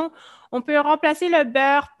maison, on peut remplacer le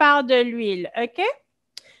beurre par de l'huile. OK?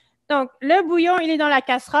 Donc, le bouillon, il est dans la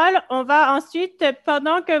casserole. On va ensuite,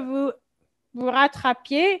 pendant que vous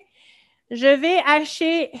rattrapiez, je vais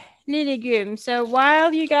hacher les légumes. So,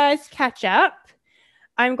 while you guys catch up,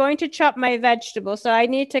 I'm going to chop my vegetables. So, I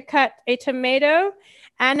need to cut a tomato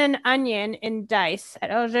and an onion in dice.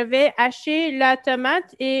 Alors, je vais hacher la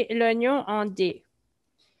tomate et l'oignon en dés.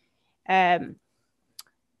 Ne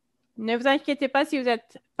vous inquiétez pas si vous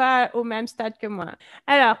n'êtes pas au même stade que moi.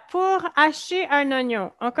 Alors, pour hacher un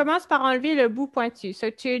oignon, on commence par enlever le bout pointu.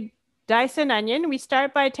 So, to dice an onion, we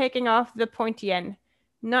start by taking off the pointy end,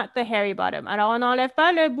 not the hairy bottom. Alors, on n'enlève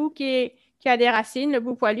pas le bout qui a des racines, le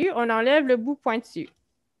bout poilu, on enlève le bout pointu.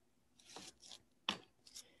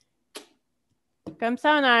 Comme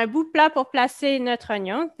ça, on a un bout plat pour placer notre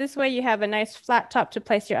oignon. This way, you have a nice flat top to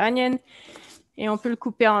place your onion. Et on peut le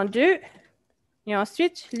couper en deux. Et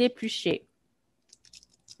ensuite, l'éplucher.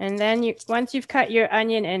 And then, once you've cut your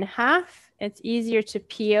onion in half, it's easier to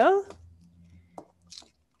peel.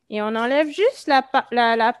 Et on enlève juste la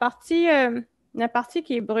partie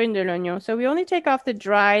qui est brune de l'oignon. So, we only take off the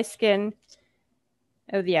dry skin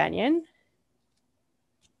of the onion.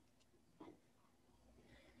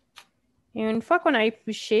 Et une fois qu'on a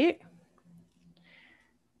épluché,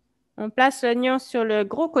 on place l'oignon sur le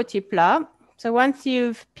gros côté plat. So once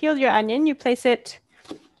you've peeled your onion, you place it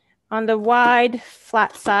on the wide,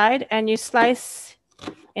 flat side and you slice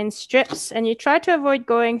in strips and you try to avoid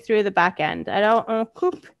going through the back end. Alors, on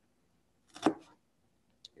coupe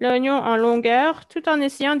l'oignon en longueur tout en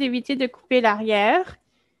essayant d'éviter de couper l'arrière.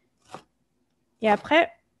 Et après,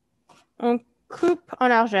 on coupe en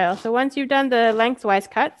largeur. So once you've done the lengthwise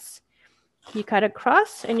cuts, you cut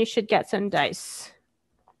across and you should get some dice.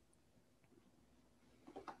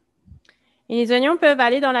 Et les oignons peuvent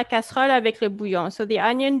aller dans la casserole avec le bouillon. So the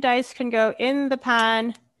onion dice can go in the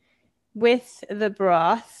pan with the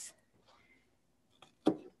broth.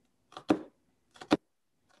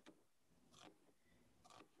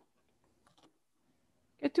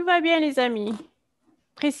 Que tout va bien, les amis.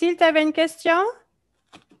 Priscille, tu avais une question?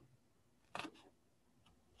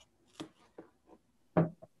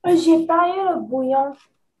 J'ai pas eu le bouillon.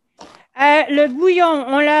 Le bouillon,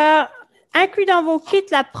 on l'a inclus dans vos kits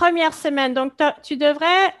la première semaine. Donc, tu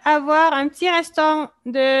devrais avoir un petit restant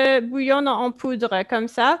de bouillon en poudre, comme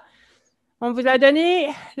ça. On vous l'a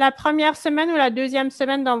donné la première semaine ou la deuxième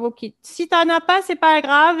semaine dans vos kits. Si tu n'en as pas, ce n'est pas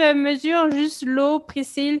grave. Mesure juste l'eau,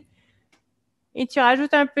 Priscille. Et tu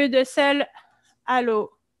rajoutes un peu de sel à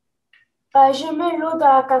l'eau. Je mets l'eau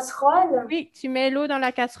dans la casserole. Oui, tu mets l'eau dans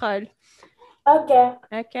la casserole. OK.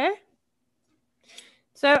 OK.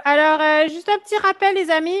 So, alors, juste un petit rappel, les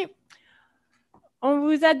amis. On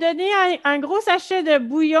vous a donné un gros sachet de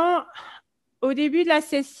bouillon au début de la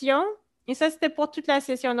session. Et ça, c'était pour toute la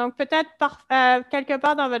session. Donc, peut-être quelque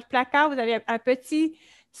part dans votre placard, vous avez un petit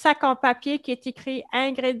sac en papier qui est écrit «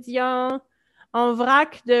 Ingrédients » en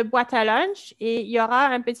vrac de boîte à lunch. Et il y aura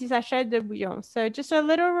un petit sachet de bouillon. So, just a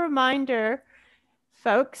little reminder,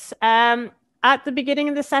 folks. At the beginning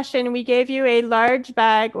of the session, we gave you a large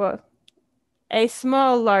bag, or a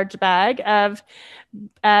small large bag of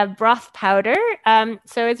broth powder.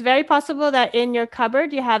 So it's very possible that in your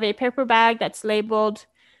cupboard, you have a paper bag that's labeled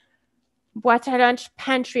boîte à lunch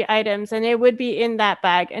pantry items, and it would be in that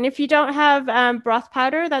bag. And if you don't have broth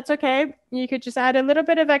powder, that's okay. You could just add a little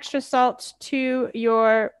bit of extra salt to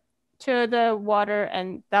the water,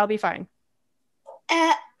 and that'll be fine.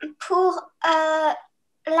 Pour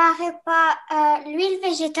l'huile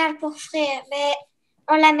végétale pour frire, mais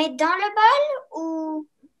on la met dans le bol ou?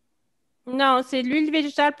 Non, c'est l'huile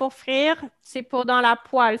végétale pour frire. C'est pour dans la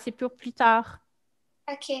poêle. C'est pour plus tard.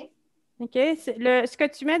 OK. OK. Ce que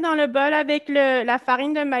tu mets dans le bol avec la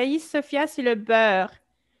farine de maïs, Sophia, c'est le beurre.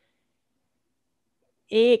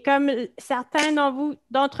 Et comme certains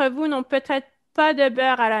d'entre vous n'ont peut-être pas de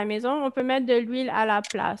beurre à la maison, on peut mettre de l'huile à la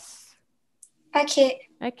place. OK.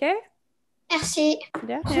 OK? Merci.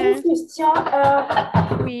 De J'ai rien. une question.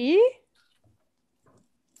 Oui.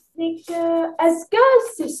 C'est que, est-ce que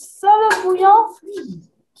c'est ça le bouillon?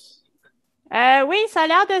 Oui, ça a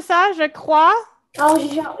l'air de ça, je crois. Oh,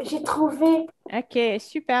 j'ai trouvé. OK,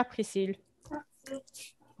 super, Priscille.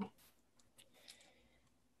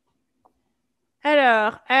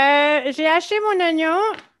 Alors, j'ai haché mon oignon.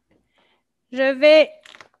 Je vais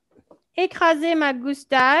écraser ma gousse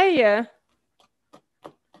d'ail.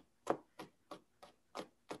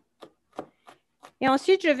 Et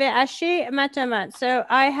ensuite, je vais hacher ma tomate. So,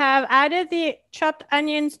 I have added the chopped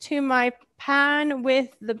onions to my pan with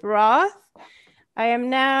the broth. I am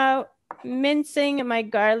now mincing my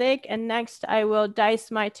garlic, and next I will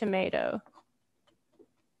dice my tomato.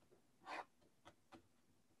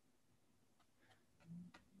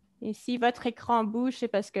 Et si votre écran bouge, c'est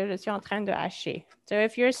parce que je suis en train de hacher. So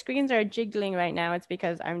if your screens are jiggling right now, it's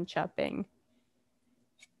because I'm chopping.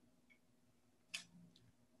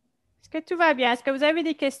 Est-ce que tout va bien? Est-ce que vous avez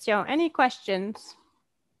des questions? Any questions?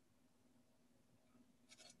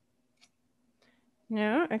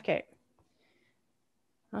 No? OK.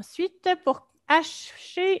 Ensuite, pour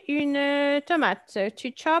hacher une tomate, so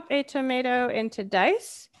to chop a tomato into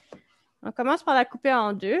dice, on commence par la couper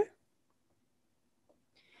en deux.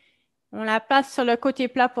 On la place sur le côté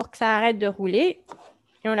plat pour que ça arrête de rouler.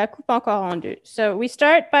 Et on la coupe encore en deux. So we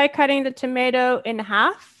start by cutting the tomato in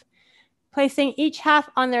half, placing each half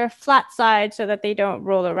on their flat side so that they don't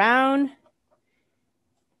roll around.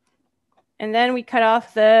 And then we cut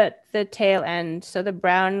off the tail end, so the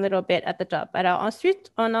brown little bit at the top. Alors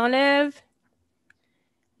ensuite, on enlève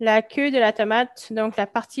la queue de la tomate, donc la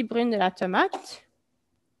partie brune de la tomate.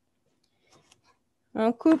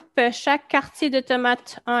 On coupe chaque quartier de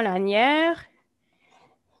tomate en lanières.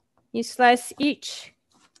 You slice each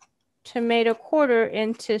tomato quarter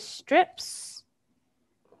into strips.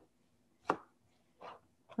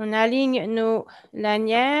 On aligne nos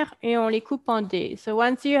lanières et on les coupe en dés. So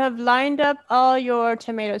once you have lined up all your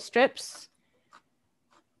tomato strips,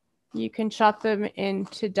 you can chop them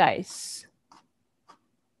into dice.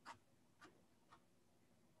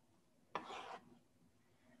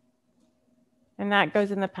 And that goes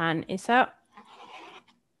in the pan. Et ça,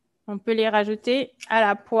 on peut les rajouter à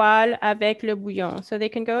la poêle avec le bouillon. So they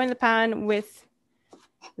can go in the pan with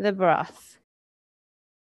the broth.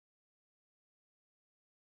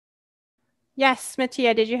 Yes,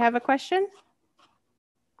 Mattia, did you have a question?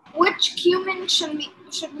 Which cumin should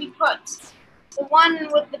we put? The one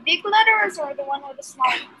with the big letters or the one with the small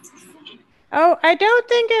ones? Oh, I don't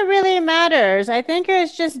think it really matters. I think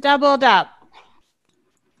it's just doubled up.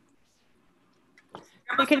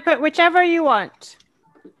 You can put whichever you want.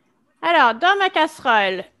 Alors, dans ma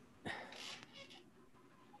casserole,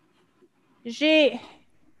 j'ai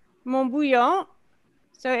mon bouillon.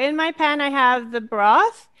 So in my pan, I have the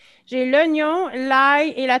broth. J'ai l'oignon,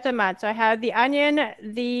 l'ail et la tomate. So I have the onion,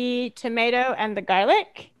 the tomato, and the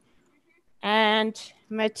garlic. And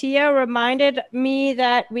Mattia reminded me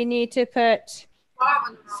that we need to put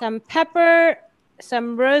some pepper,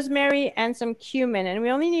 some rosemary, and some cumin. And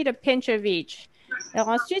we only need a pinch of each. Alors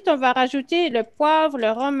ensuite, on va rajouter le poivre,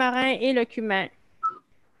 le romarin et le cumin.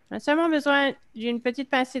 On a seulement besoin d'une petite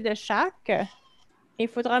pincée de chaque. Il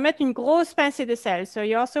faudra mettre une grosse pincée de sel. So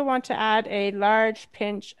you also want to add a large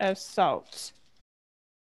pinch of salt.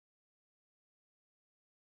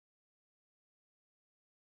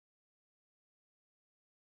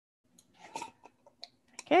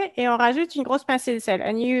 Okay, et on rajoute une grosse pincée de sel.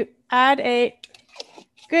 And you add a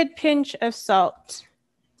good pinch of salt.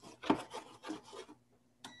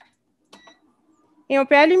 Et on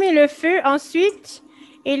peut allumer le feu ensuite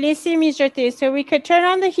et laisser mijoter. So we could turn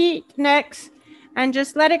on the heat next and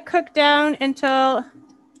just let it cook down until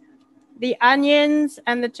the onions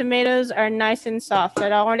and the tomatoes are nice and soft.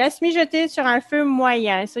 Alors, on laisse mijoter sur un feu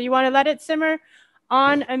moyen. So you want to let it simmer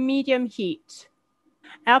on a medium heat.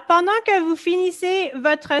 Alors, pendant que vous finissez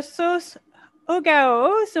votre sauce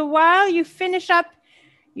hogao, so while you finish up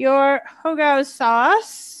your hogao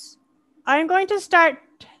sauce, I'm going to start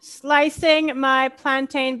slicing my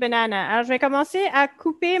plantain banana. Alors, je vais commencer à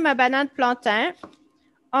couper ma banane plantain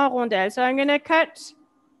en rondelles. So I'm going to cut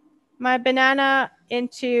my banana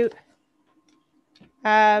into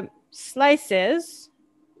slices.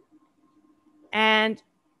 And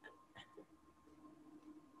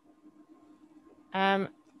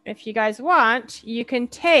if you guys want, you can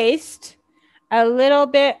taste a little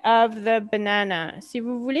bit of the banana. Si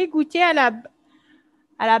vous voulez goûter à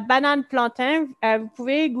la banane plantain, vous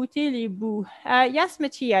pouvez goûter les bouts. Yes,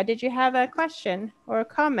 Mattia, did you have a question or a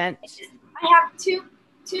comment? I have two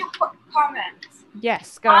comments.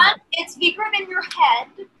 Yes, go ahead. One, it's bigger than your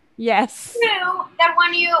head. Yes. True that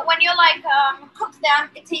when you like cook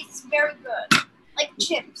them, it tastes very good, like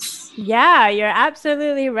chips. Yeah, you're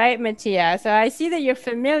absolutely right, Mattia. So I see that you're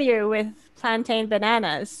familiar with plantain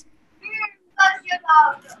bananas.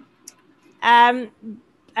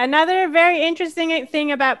 Another very interesting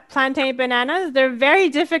thing about plantain bananas, they're very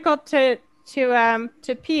difficult to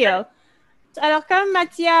peel. Alors, comme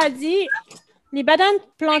Mattia a dit, les bananes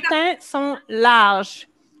plantain sont larges.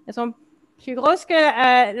 Elles sont plus grosses que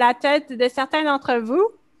la tête de certains d'entre vous.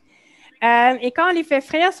 Et quand on les fait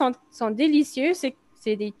frire, sont délicieux.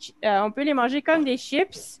 On peut les manger comme des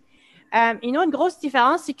chips. Une autre grosse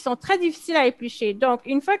différence, c'est qu'ils sont très difficiles à éplucher. Donc,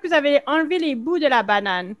 une fois que vous avez enlevé les bouts de la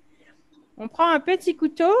banane, on prend un petit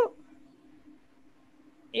couteau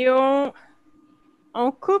et on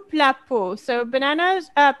coupe la peau. So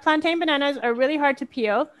plantain bananas are really hard to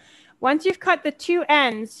peel. Once you've cut the two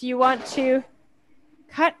ends, you want to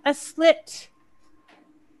cut a slit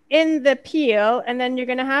in the peel, and then you're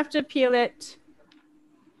going to have to peel it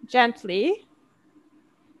gently.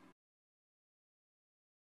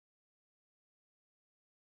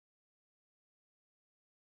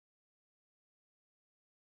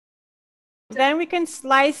 Then we can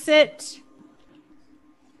slice it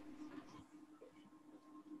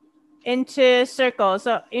into circles.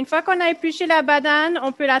 So, une fois qu'on a épluché la banane,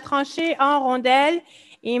 on peut la trancher en rondelles.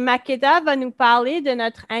 Et Makeda va nous parler de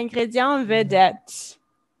notre ingrédient vedette.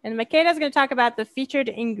 And Makeda is going to talk about the featured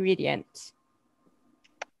ingredient.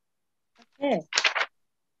 Okay.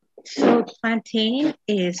 So plantain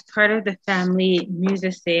is part of the family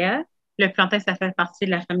Musaceae. Le plantain, ça fait partie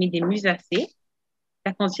de la famille des Musaceae.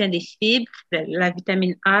 Ça contient des fibres, la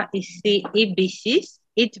vitamine A et C et B6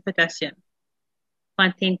 et du potassium.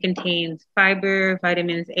 Plantain contains fiber,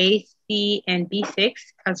 vitamins A, C, and B6,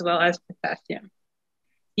 as well as potassium.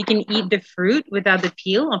 You can eat the fruit without the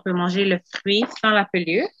peel. On peut manger le fruit sans la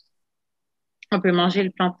pelure. On peut manger le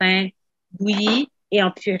plantain bouilli et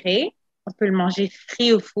en purée. On peut le manger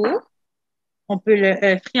frit au four. On peut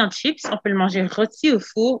le frit en chips. On peut le manger rôti au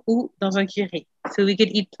four ou dans un curry. So we could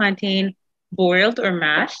eat plantain boiled or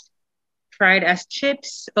mashed, fried as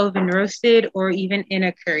chips, oven roasted, or even in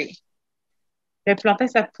a curry. Le plantain,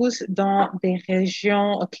 ça pousse dans des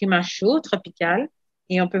régions au climat chaud, tropical,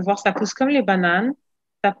 et on peut voir ça pousse comme les bananes.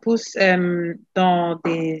 Ça pousse dans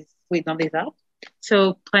des arbres.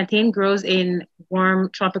 So plantain grows in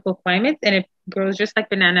warm tropical climates, and it grows just like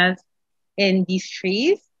bananas in these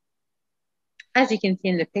trees, as you can see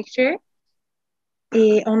in the picture.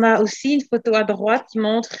 Et on a aussi une photo à droite qui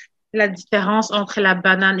montre la différence entre la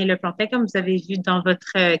banane et le plantain, comme vous avez vu dans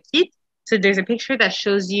votre kit. So there's a picture that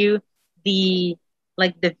shows you the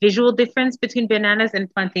visual difference between bananas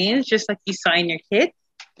and plantains, just like you saw in your kit.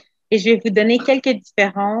 Et je vais vous donner quelques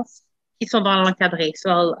différences qui sont dans l'encadré.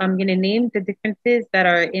 So I'm going to name the differences that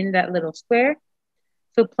are in that little square.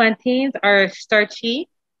 So plantains are starchy.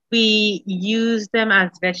 We use them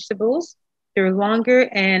as vegetables. They're longer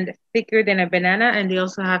and thicker than a banana, and they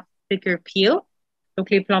also have thicker peel. Donc,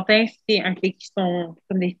 les plantains, c'est un fait qui sont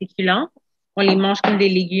comme des féculents. On les mange comme des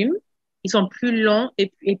légumes. Ils sont plus longs et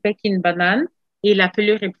plus épais qu'une banane, et la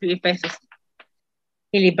pelure est plus épaisse aussi.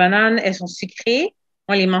 Et les bananes, elles sont sucrées.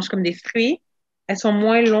 On les mange comme des fruits. Elles sont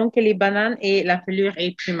moins longues que les bananes et la pelure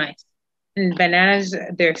est plus mince. And bananas,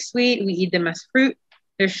 they're sweet. We eat them as fruit.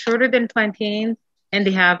 They're shorter than plantains, and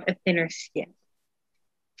they have a thinner skin.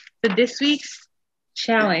 So this week's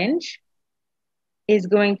challenge is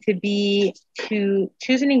going to be to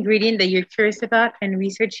choose an ingredient that you're curious about and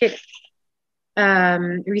research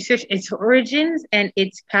its origins and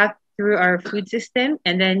its path through our food system.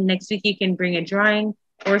 And then next week you can bring a drawing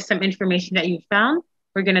or some information that you found.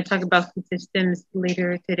 We're going to talk about food systems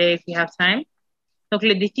later today if you have time. Donc,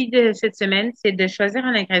 le défi de cette semaine, c'est de choisir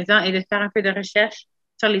un ingrédient et de faire un peu de recherche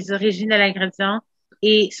sur les origines de l'ingrédient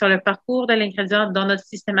et sur le parcours de l'ingrédient dans notre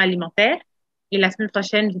système alimentaire. Et la semaine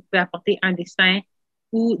prochaine, vous pouvez apporter un dessin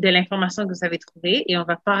ou de l'information que vous avez trouvée. Et on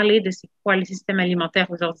va parler de c'est quoi le système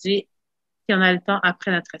alimentaire aujourd'hui, si on a le temps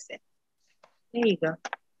après notre recette. There you go.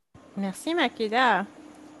 Merci, Makeda.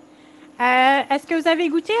 Est-ce que vous avez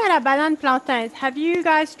goûté à la banane plantain? Have you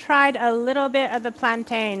guys tried a little bit of the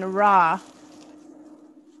plantain raw?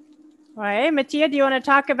 Right, Mattia, do you want to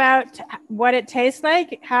talk about what it tastes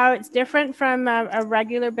like, how it's different from a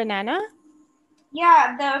regular banana?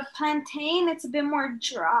 Yeah, the plantain, it's a bit more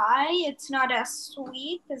dry. It's not as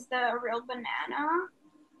sweet as the real banana.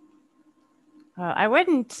 I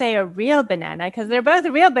wouldn't say a real banana because they're both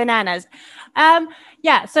real bananas.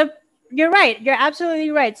 Yeah, so you're right. You're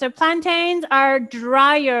absolutely right. So plantains are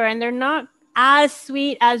drier and they're not as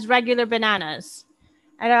sweet as regular bananas.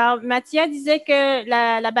 Alors, Mathia disait que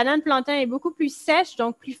la banane plantain est beaucoup plus sèche,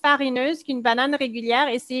 donc plus farineuse qu'une banane régulière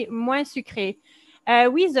et c'est moins sucré.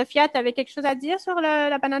 Oui, Zofia, tu avais quelque chose à dire sur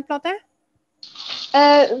la banane plantain?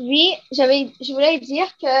 Oui, je voulais dire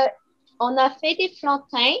que on a fait des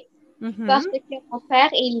plantains parce que mon père,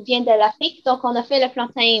 il vient de l'Afrique, donc on a fait le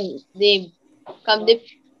plantain comme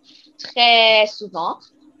depuis très souvent.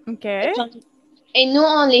 OK. Et nous,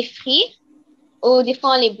 on les frit ou des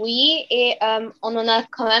fois on les bouillit et on en a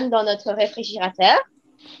quand même dans notre réfrigérateur.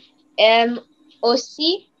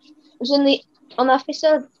 Aussi, on a fait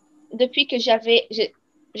ça depuis que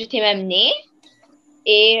j'étais même née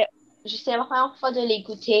et c'est la première fois de les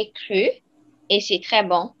goûter crus et c'est très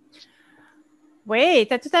bon. Oui,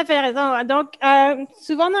 tu as tout à fait raison. Donc,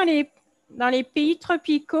 souvent dans les pays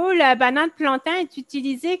tropicaux, la banane plantain est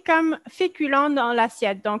utilisée comme féculent dans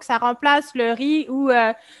l'assiette. Donc, ça remplace le riz ou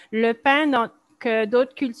le pain que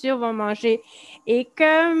d'autres cultures vont manger. Et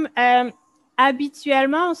comme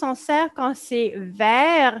habituellement, on s'en sert quand c'est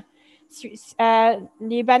vert,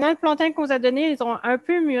 les bananes plantain qu'on vous a données, elles ont un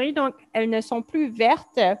peu mûri, donc elles ne sont plus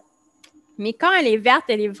vertes. Mais quand elle est verte,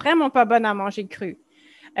 elle est vraiment pas bonne à manger crue.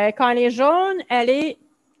 Quand elle est jaune, elle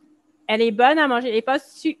est bonne à manger. Elle n'est pas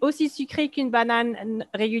aussi sucrée qu'une banane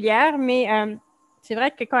régulière, mais c'est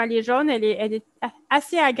vrai que quand elle est jaune, elle est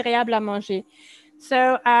assez agréable à manger.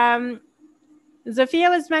 So, Zofia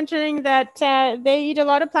was mentioning that they eat a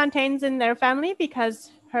lot of plantains in their family because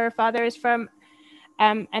her father is from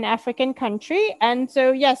an African country. And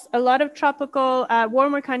so, yes, a lot of tropical,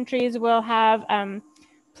 warmer countries will have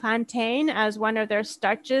plantain as one of their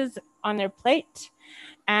starches on their plate.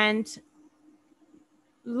 And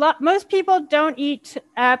most people don't eat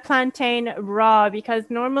plantain raw because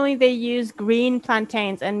normally they use green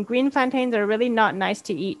plantains, and green plantains are really not nice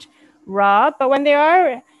to eat raw. But when they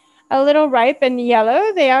are a little ripe and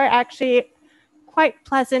yellow, they are actually quite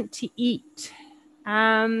pleasant to eat.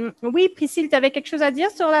 Oui, Priscille, tu avais quelque chose à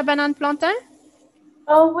dire sur la banane plantain?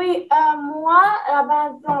 Oh oui, moi, la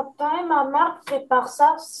banane plantain, ma mère prépare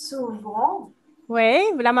ça souvent.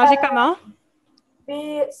 Oui, vous la mangez comment?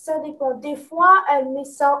 Et ça dépend. Des fois, elle met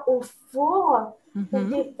ça au four, et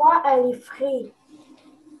des fois, elle est frite.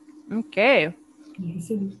 OK.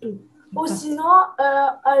 Ou sinon,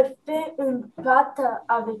 elle fait une pâte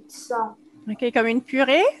avec ça. OK, comme une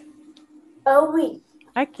purée? Oui.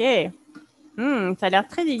 OK. Ça a l'air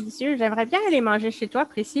très délicieux. J'aimerais bien aller manger chez toi,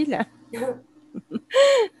 Priscille.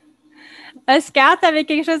 Oscar, tu avais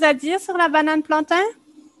quelque chose à dire sur la banane plantain?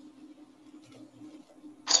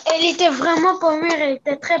 Elle était vraiment pas mûre, elle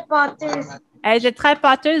était très pâteuse. Elle était très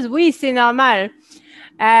pâteuse, oui, c'est normal.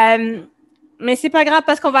 Mais c'est pas grave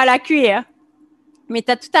parce qu'on va la cuire. Mais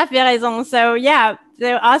tu as tout à fait raison. So, yeah.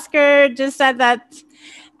 So Oscar just said that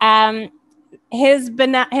his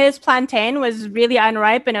plantain was really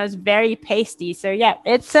unripe and it was very pasty. So, yeah,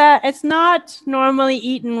 it's not normally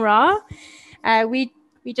eaten raw. We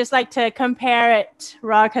just like to compare it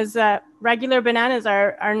raw because regular bananas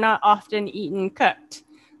are not often eaten cooked.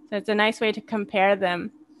 So it's a nice way to compare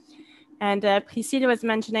them. And Priscilla was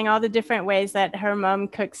mentioning all the different ways that her mom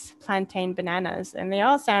cooks plantain bananas, and they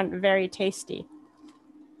all sound very tasty.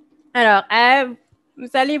 Alors, vous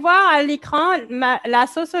allez voir à l'écran la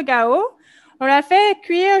sauce au gao. On la fait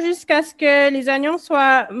cuire jusqu'à ce que les oignons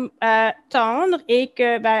soient tendres et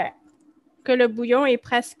que le bouillon est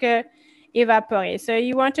presque évaporé. So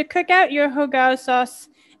you want to cook out your hogao sauce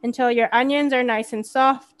until your onions are nice and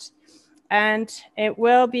soft, and it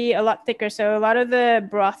will be a lot thicker, so a lot of the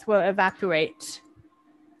broth will evaporate.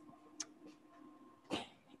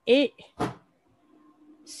 Et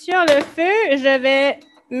sur le feu, je vais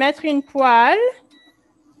mettre une poêle.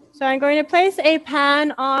 So I'm going to place a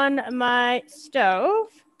pan on my stove.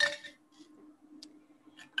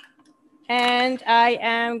 And I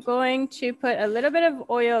am going to put a little bit of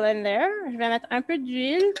oil in there. Je vais mettre un peu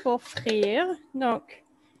d'huile pour frire. Donc,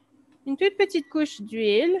 une toute petite couche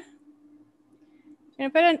d'huile. I'm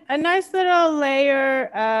going to put a nice little layer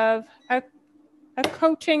of a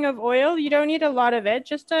coating of oil. You don't need a lot of it,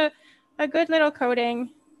 just a good little coating.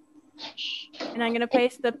 And I'm going to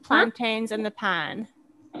place the plantains in the pan.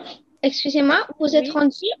 Excusez-moi, vous êtes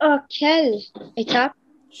rendu à quelle étape?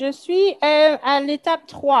 Je suis à l'étape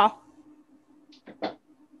 3.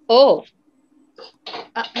 Oh.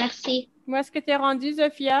 Ah, merci. Où est-ce que tu es rendue,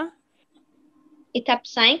 Zofia? Étape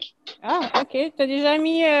 5. Ah, OK. Tu as déjà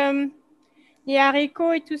mis les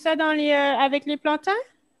haricots et tout ça dans avec les plantains?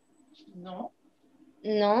 Non.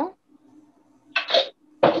 Non.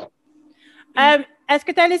 Est-ce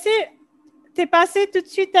que tu as laissé... Tu es passé tout de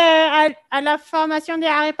suite à la formation des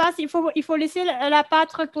arepas. Il faut laisser la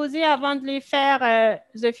pâte reposer avant de les faire,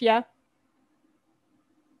 Zofia.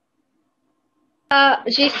 Ah,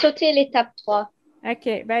 j'ai sauté l'étape 3.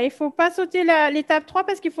 OK. Ben, il ne faut pas sauter l'étape 3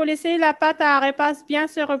 parce qu'il faut laisser la pâte à repasse bien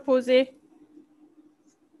se reposer.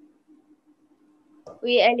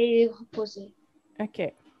 Oui, elle est reposée. OK.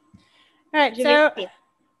 All right, Je so vais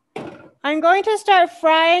I'm going to start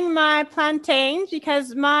frying my plantains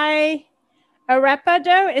because my arepa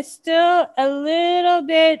dough is still a little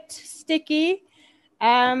bit sticky. So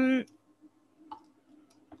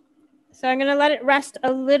I'm going to let it rest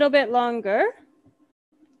a little bit longer.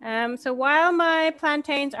 So while my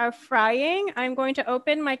plantains are frying, I'm going to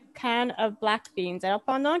open my can of black beans. Alors,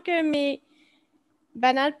 pendant que mes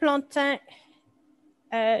bananes plantains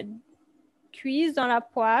cuisent dans la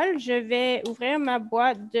poêle, je vais ouvrir ma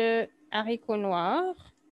boîte de haricots noirs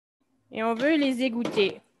et on veut les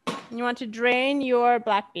égoutter. You want to drain your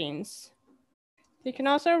black beans. You can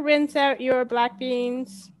also rinse out your black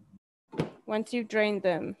beans once you've drained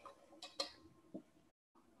them.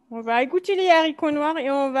 On va égoutter les haricots noirs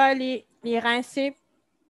et on va les rincer.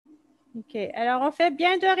 OK. Alors, on fait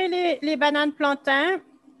bien dorer les bananes plantains.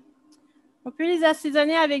 On peut les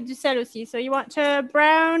assaisonner avec du sel aussi. So you want to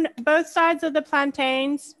brown both sides of the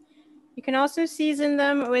plantains. You can also season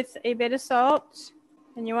them with a bit of salt.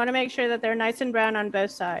 And you want to make sure that they're nice and brown on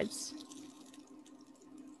both sides.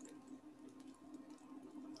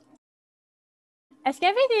 Est-ce qu'il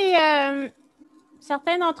y avait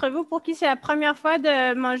certains d'entre vous pour qui c'est la première fois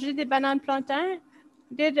de manger des bananes plantains?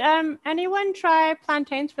 Did anyone try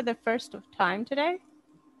plantains for the first time today?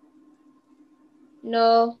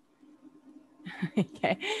 No.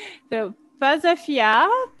 OK. So, pas Sophia,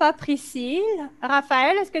 pas Priscille.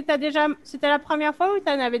 Raphaël, est-ce que tu as déjà... C'était la première fois ou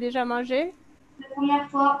tu en avais déjà mangé? La première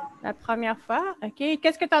fois. La première fois? OK.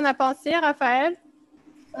 Qu'est-ce que tu en as pensé, Raphaël?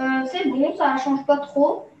 C'est bon, ça ne change pas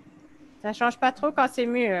trop. Ça ne change pas trop quand c'est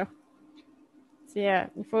mûr.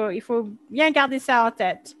 Il faut bien garder ça en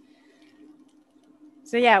tête.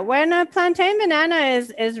 So yeah, when a plantain banana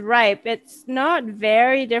is ripe, it's not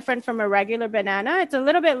very different from a regular banana. It's a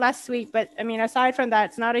little bit less sweet, but I mean, aside from that,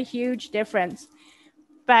 it's not a huge difference.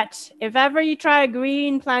 But if ever you try a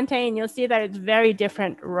green plantain, you'll see that it's very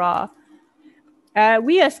different raw.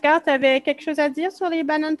 Oui, Oscar, tu avais quelque chose à dire sur les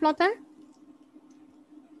bananes plantains?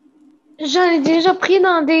 J'en ai déjà pris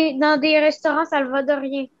dans des restaurants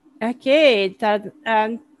salvadoriens. OK.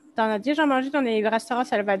 T'en as déjà mangé dans les restaurants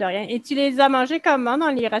salvadoriens. Et tu les as mangés comment dans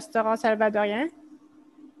les restaurants salvadoriens?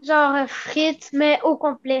 Genre frites, mais au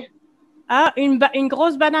complet. Ah, une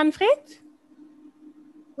grosse banane frite?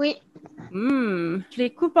 Oui. Je les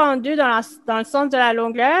coupe en deux dans le sens de la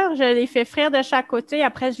longueur. Je les fais frire de chaque côté.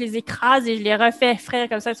 Après, je les écrase et je les refais frire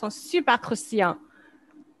comme ça. Ils sont super croustillants.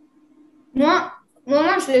 Moi,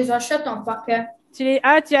 je les achète en paquet. Tu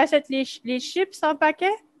achètes les chips en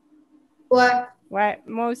paquet? Ouais. Ouais,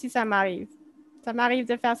 moi aussi, ça m'arrive. Ça m'arrive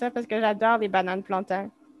de faire ça parce que j'adore les bananes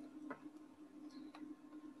plantains.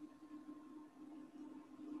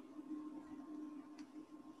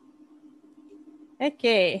 OK.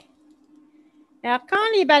 Alors,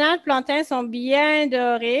 quand les bananes plantains sont bien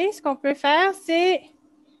dorées, ce qu'on peut faire, c'est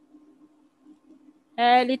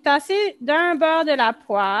les tasser d'un bord de la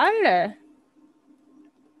poêle.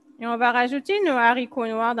 Et on va rajouter nos haricots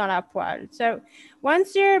noirs dans la poêle. So,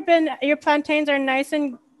 once your plantains are nice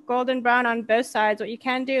and golden brown on both sides, what you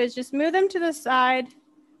can do is just move them to the side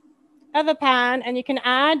of a pan, and you can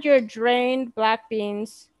add your drained black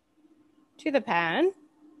beans to the pan.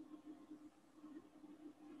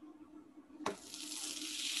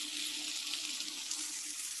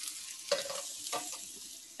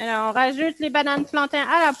 Alors, on rajoute les bananes plantains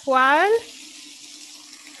à la poêle.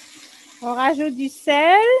 On rajoute du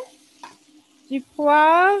sel, du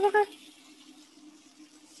poivre.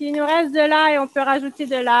 S'il nous reste de l'ail, on peut rajouter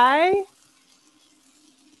de l'ail.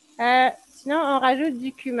 Sinon, on rajoute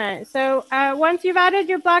du cumin. So, once you've added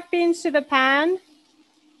your black beans to the pan,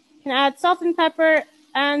 you can add salt and pepper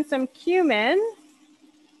and some cumin.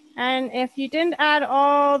 And if you didn't add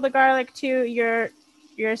all the garlic to your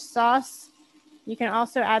sauce, you can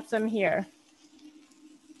also add some here.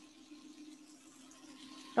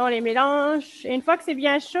 On les mélange. Et une fois que c'est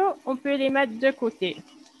bien chaud, on peut les mettre de côté.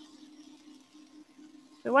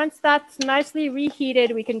 So once that's nicely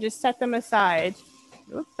reheated, we can just set them aside.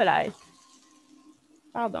 Oups, là.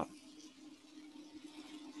 Pardon.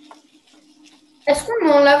 Est-ce qu'on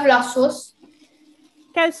enlève la sauce?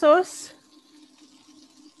 Quelle sauce?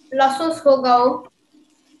 La sauce rogao.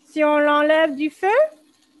 Si on l'enlève du feu?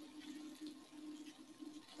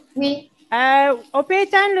 Oui. On peut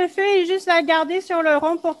éteindre le feu et juste la garder sur le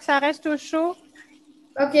rond pour que ça reste au chaud.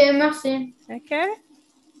 OK, merci. OK.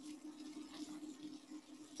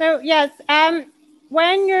 So, yes,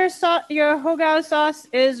 when your hogao sauce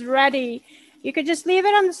is ready, You could just leave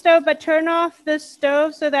it on the stove, but turn off the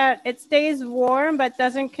stove so that it stays warm but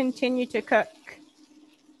doesn't continue to cook.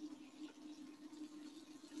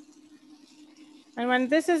 And when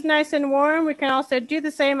this is nice and warm, we can also do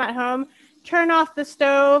the same at home. Turn off the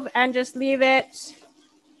stove and just leave it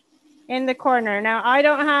in the corner. Now, I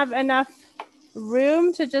don't have enough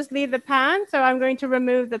room to just leave the pan, so I'm going to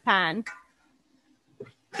remove the pan.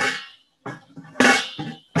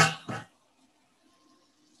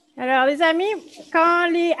 Alors, les amis,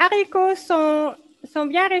 quand les haricots sont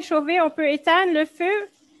bien réchauffés, on peut éteindre le feu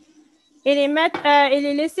et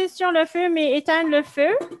les laisser sur le feu, mais éteindre le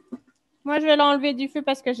feu. Moi, je vais l'enlever du feu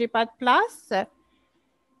parce que je n'ai pas de place.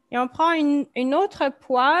 Et on prend une autre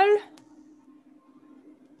poêle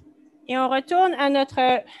et on retourne à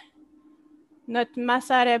notre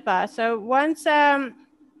masarepa. So once the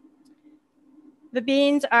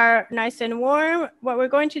beans are nice and warm, what we're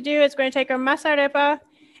going to do is we're going to take our masarepa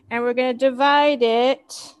and we're going to divide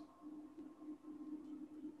it.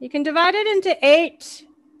 You can divide it into 8.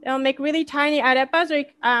 It'll make really tiny arepas, or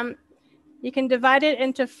you can divide it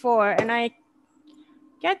into 4. And I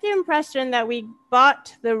get the impression that we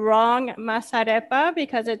bought the wrong masarepa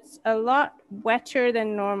because it's a lot wetter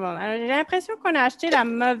than normal. Alors, j'ai l'impression qu'on a acheté la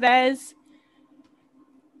mauvaise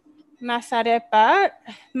masarepa.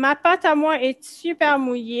 Ma pâte à moi est super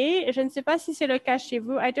mouillée. Je ne sais pas si c'est le cas chez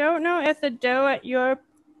vous. I don't know if the dough at your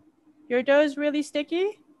dough is really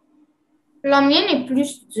sticky. La mienne est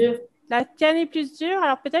plus dure. La tienne est plus dure.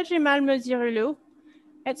 Alors peut-être j'ai mal mesuré l'eau.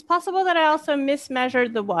 It's possible that I also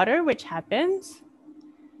mismeasured the water, which happens.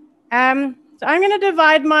 So I'm going to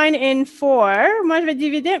divide mine in 4. Moi, je vais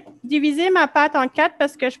diviser ma pâte en 4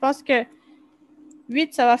 parce que je pense que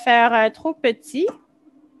 8, ça va faire trop petit.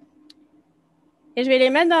 Et je vais les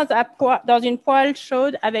mettre dans une poêle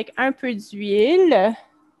chaude avec un peu d'huile.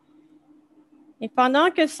 Et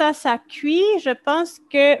pendant que ça cuit, je pense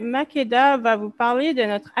que Makeda va vous parler de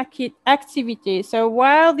notre activité. So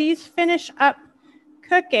while these finish up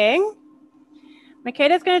cooking,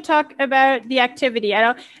 Makeda is going to talk about the activity.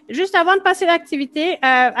 Alors, juste avant de passer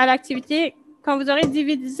à l'activité, quand vous aurez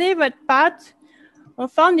divisé votre pâte, on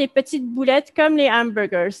forme des petites boulettes comme les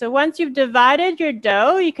hamburgers. So once you've divided your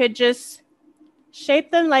dough, you could just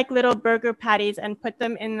shape them like little burger patties and put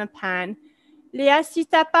them in the pan. Léa, si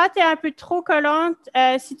ta pâte est un peu trop collante,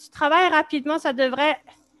 si tu travailles rapidement, ça devrait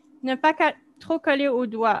ne pas trop coller au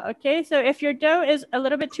doigt, okay? So if your dough is a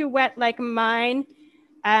little bit too wet like mine,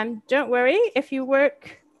 don't worry. If you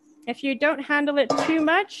don't handle it too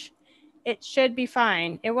much, it should be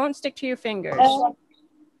fine. It won't stick to your fingers.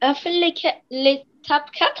 On fait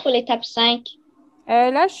l'étape 4 ou l'étape 5?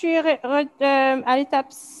 Là, je suis à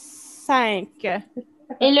l'étape 5.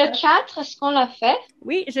 Et le 4, est-ce qu'on l'a fait?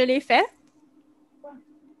 Oui, je l'ai fait.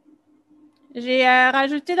 J'ai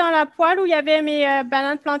rajouté dans la poêle où il y avait mes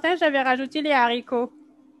bananes plantains, j'avais rajouté les haricots.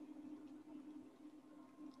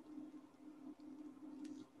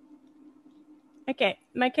 Okay,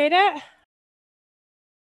 Makeda.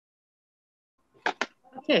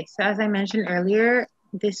 Okay, so as I mentioned earlier,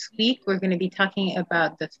 this week we're going to be talking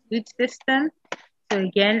about the food system. So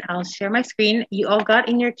again, I'll share my screen. You all got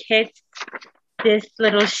in your kits this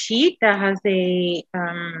little sheet that has a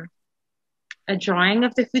drawing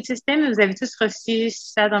of the food system. Vous avez tous reçu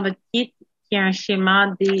ça dans votre kit, qui est un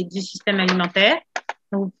schéma du système alimentaire.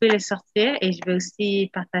 Donc, vous pouvez le sortir et je vais aussi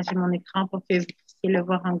partager mon écran pour que vous puissiez le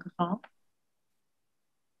voir en grand.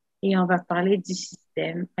 Et on va parler du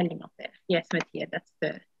système alimentaire. Yes, Mathieu, that's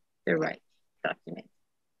the right document.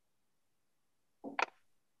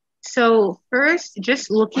 So first,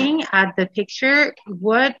 just looking at the picture,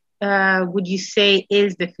 what would you say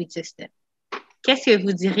is the food system? Qu'est-ce que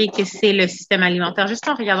vous diriez que c'est le système alimentaire? Juste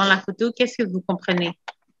en regardant la photo, qu'est-ce que vous comprenez?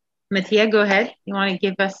 Mathieu, go ahead. You want to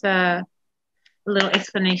give us a little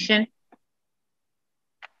explanation?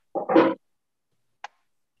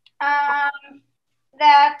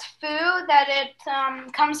 That food that it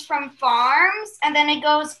comes from farms and then it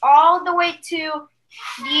goes all the way to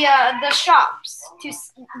the shops to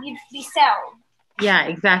be sold. Yeah,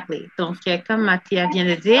 exactly. Donc, comme Mathieu vient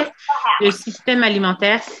de dire, le système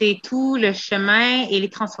alimentaire, c'est tout le chemin et les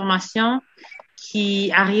transformations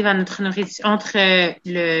qui arrivent à notre nourriture, entre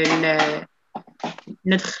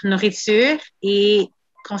notre nourriture et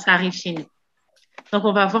quand ça arrive chez nous. Donc,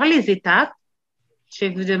 on va voir les étapes. Je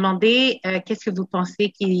vais vous demander qu'est-ce que vous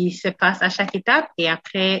pensez qui se passe à chaque étape et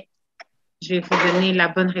après, je vais vous donner la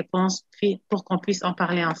bonne réponse pour qu'on puisse en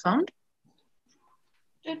parler ensemble.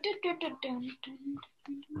 OK,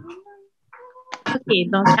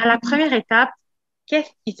 donc à la première étape,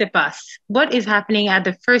 qu'est-ce qui se passe? What is happening at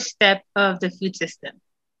the first step of the food system?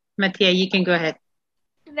 Mathieu, you can go ahead.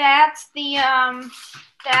 that the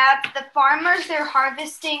farmers, they're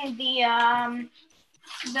harvesting the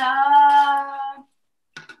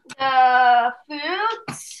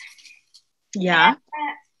fruits. Yeah.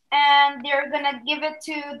 And they're gonna give it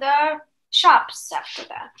to the shops after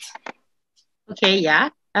that. Okay, yeah.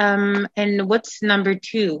 And what's number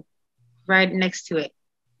 2 right next to it?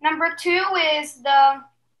 Number 2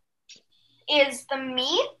 is the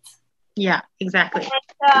meat. Yeah, exactly.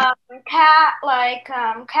 Like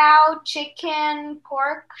cow, chicken,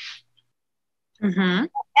 pork. Mm-hmm.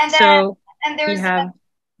 And then So there's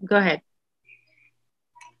go ahead.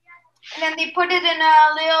 And then they put it in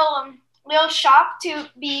a little shop to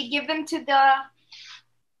be given to the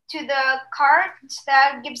cart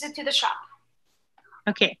that gives it to the shop.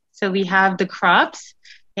 Okay, so we have the crops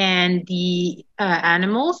and the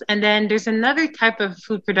animals, and then there's another type of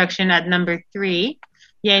food production at number 3.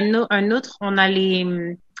 Il y a un autre, on a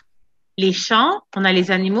les champs, on a les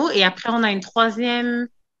animaux, et après on a une troisième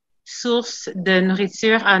source de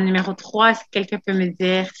nourriture à numéro 3. Est-ce que quelqu'un peut me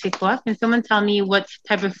dire c'est quoi? Can someone tell me what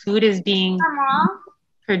type of food is being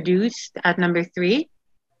produced at number 3?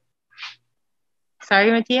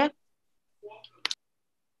 Sorry, Mattia?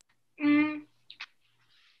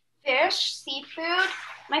 Fish, seafood,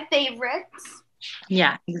 my favorites.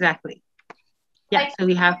 Yeah, exactly. Yeah, so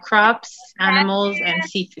we have crops, animals, and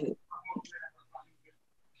seafood.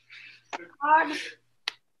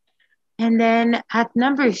 And then at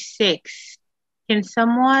number 6, can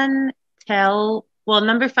someone tell, well,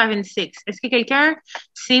 number 5 and 6, est-ce que quelqu'un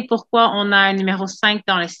sait pourquoi on a un numéro 5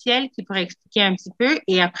 dans le ciel qui pourrait expliquer un petit peu,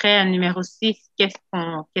 et après un numéro 6,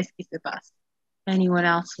 qu'est-ce qui se passe? Anyone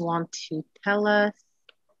else want to tell us?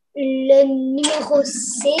 Le numéro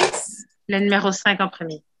 6. Le numéro 5 en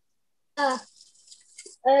premier. T'as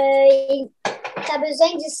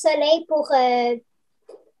besoin du soleil pour que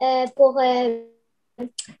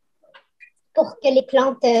les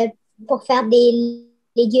plantes, pour faire des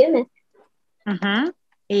légumes. Mm-hmm.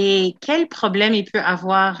 Et quel problème il peut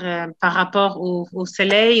avoir par rapport au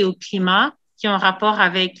soleil et au climat qui ont rapport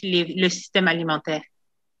avec le système alimentaire?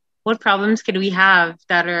 What problems could we have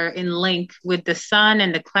that are in link with the sun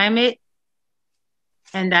and the climate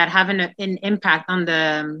and that have an impact on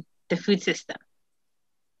the food system?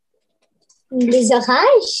 Les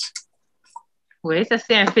orages. Oui, ça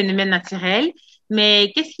c'est un phénomène naturel.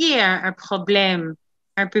 Mais qu'est-ce qui est un problème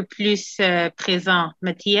un peu plus présent?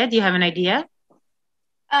 Mattia, do you have an idea?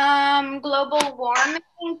 Global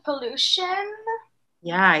warming, pollution.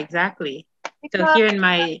 Yeah, exactly. So here in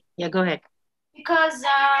my, go ahead. Because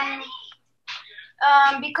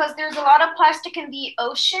there's a lot of plastic in the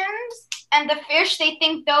oceans, and the fish, they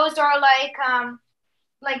think those are like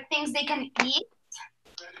things they can eat.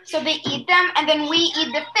 So they eat them, and then we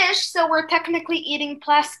eat the fish, so we're technically eating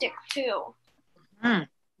plastic too.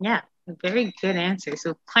 Yeah, a very good answer.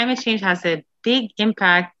 So climate change has a big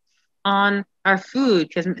impact on our food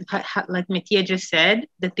because, like Mattia just said,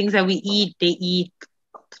 the things that we eat, they eat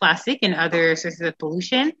plastic and other sources of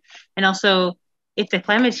pollution. And also, if the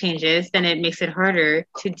climate changes, then it makes it harder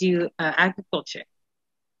to do agriculture.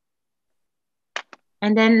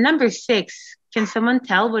 And then number 6, can someone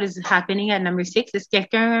tell what is happening at number 6? Est-ce que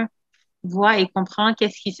quelqu'un voit et comprend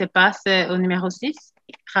qu'est-ce qui se passe au numéro 6?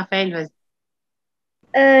 Raphaël, vas-y.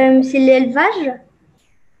 C'est l'élevage?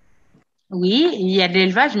 Oui, il y a de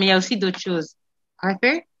l'élevage, mais il y a aussi d'autres choses.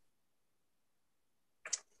 Arthur?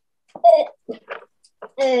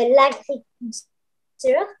 L'agriculture.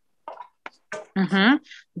 Mm-hmm.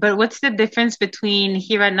 But what's the difference between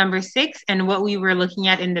here at number 6 and what we were looking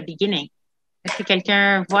at in the beginning? Est-ce que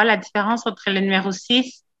quelqu'un voit la différence entre le numéro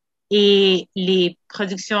 6 et les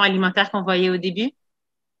productions alimentaires qu'on voyait au début?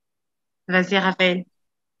 Vas-y, Raphaël.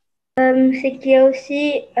 C'est qu'il y a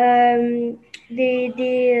aussi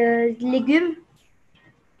des légumes.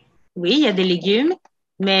 Oui, il y a des légumes,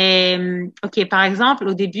 mais OK, par exemple,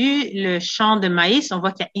 au début, le champ de maïs, on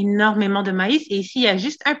voit qu'il y a énormément de maïs et ici, il y a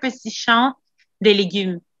juste un petit champ de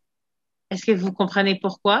légumes. Est-ce que vous comprenez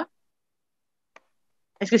pourquoi?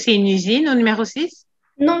 Est-ce que c'est une usine au numéro 6?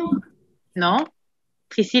 Non. Non?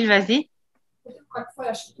 Priscille, vas-y.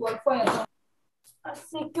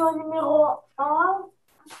 C'est qu'au numéro 1,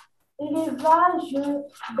 l'élevage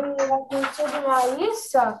de la culture de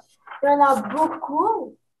maïs, il y en a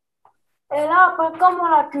beaucoup. Et là, après, comme on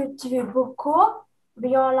l'a cultivé beaucoup,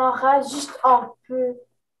 bien, on en reste juste un peu.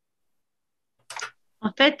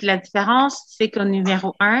 En fait, la différence, c'est qu'au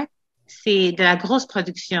numéro 1, c'est de la grosse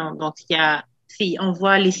production. Donc, on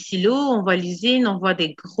voit les silos, on voit l'usine, on voit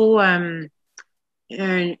des gros, un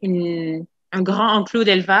grand enclos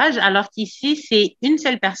d'élevage, alors qu'ici, c'est une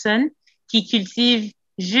seule personne qui cultive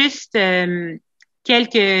juste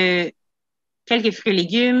quelques fruits et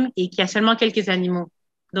légumes et qu'il y a seulement quelques animaux.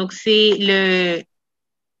 Donc, c'est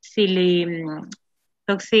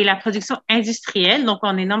la production industrielle, donc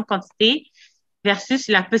en énorme quantité, versus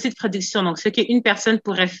la petite production. Donc, ce qu'une personne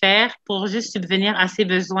pourrait faire pour juste subvenir à ses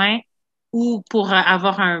besoins ou pour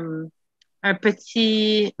avoir un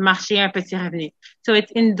petit marché, un petit revenu. So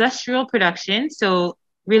it's industrial production. So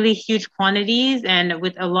really huge quantities and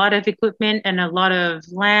with a lot of equipment and a lot of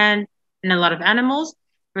land and a lot of animals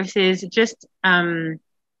versus just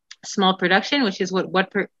small production, which is what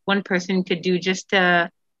one person could do just to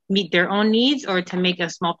meet their own needs or to make a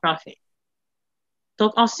small profit.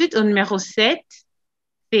 Donc ensuite, au numéro 7,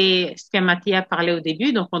 c'est ce que Mathia parlait au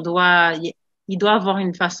début. Donc il doit avoir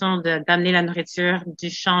une façon d'amener la nourriture du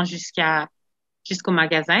champ jusqu'au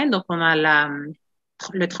magasin. Donc on a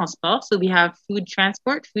le transport. So we have food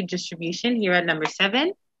transport, food distribution here at number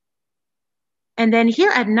 7. And then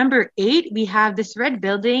here at number 8, we have this red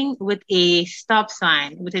building with a stop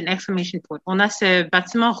sign, with an exclamation point. On a ce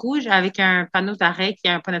bâtiment rouge avec un panneau d'arrêt qui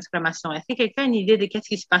a un point d'exclamation. Est-ce que quelqu'un a une idée de qu'est-ce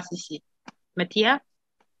qui se passe ici? Mathia?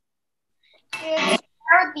 It's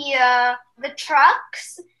where the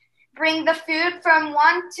trucks bring the food from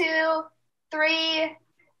 1, 2, 3,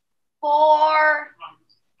 4,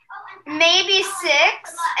 maybe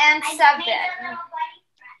 6 and 7.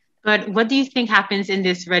 But what do you think happens in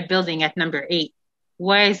this red building at number 8?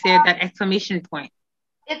 Why is there that exclamation point?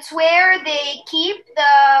 It's where they keep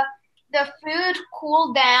the food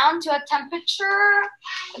cooled down to a temperature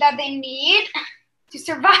that they need to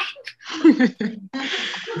survive.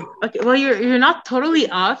 Okay, well, you're not totally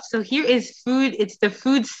off. So here is food. It's the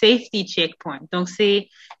food safety checkpoint. Donc, c'est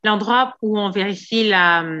l'endroit où on vérifie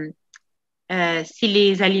si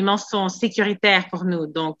les aliments sont sécuritaires pour nous.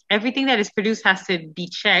 Donc, everything that is produced has to be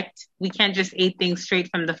checked. We can't just eat things straight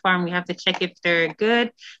from the farm. We have to check if they're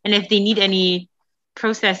good and if they need any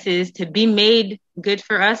processes to be made good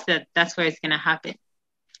for us, that's where it's going to happen.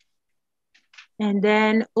 And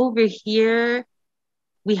then over here,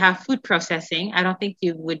 we have food processing. I don't think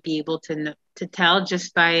you would be able to tell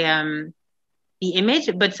just by the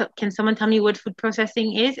image, but can someone tell me what food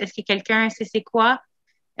processing is? Est-ce que quelqu'un sait c'est quoi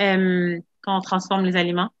quand on transforme les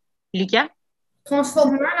aliments? Lucas?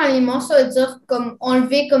 Transformer un aliment, ça veut dire comme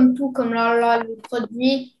enlever comme tout, comme là, les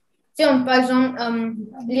produits. Tu sais, par exemple,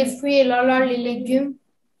 les fruits et là, les légumes.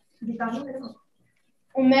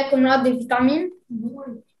 On met comme là des vitamines.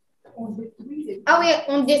 Ah oui,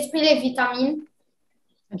 on détruit les vitamines.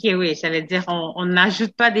 Ok, oui, j'allais dire, on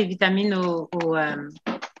n'ajoute pas des vitamines aux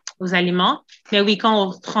aliments. Mais oui, quand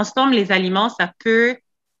on transforme les aliments, ça peut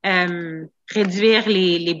réduire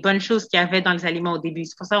les bonnes choses qu'il y avait dans les aliments au début.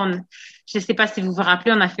 C'est pour ça, je ne sais pas si vous vous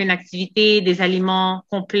rappelez, on a fait une activité des aliments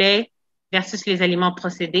complets versus les aliments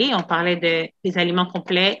procédés. On parlait des aliments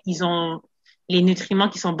complets. Ils ont les nutriments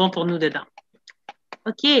qui sont bons pour nous dedans.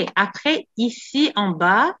 OK. Après, ici en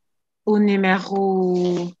bas, au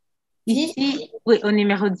numéro 10. Au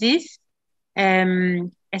numéro 10,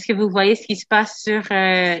 est-ce que vous voyez ce qui se passe sur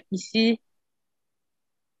ici?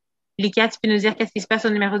 Lucas, tu peux nous dire qu'est-ce qui se passe au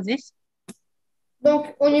numéro 10?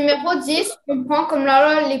 Donc, au numéro 10, on prend comme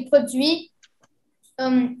là les produits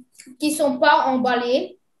qui ne sont pas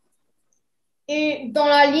emballés. Et dans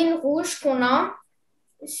la ligne rouge qu'on a,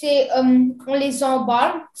 c'est on les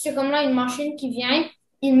emballe. C'est comme là une machine qui vient,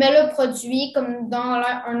 il met le produit comme dans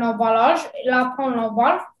un emballage. Et là, après, on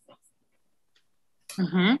l'emballe.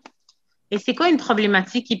 Mm-hmm. Et c'est quoi une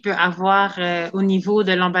problématique qu'il peut avoir au niveau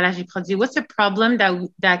de l'emballage des produits? What's the problem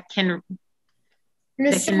that can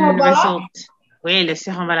result? Oui, le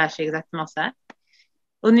suremballage, c'est exactement ça.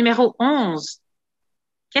 Au numéro 11,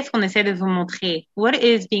 qu'est-ce qu'on essaie de vous montrer? What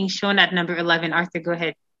is being shown at number 11? Arthur, go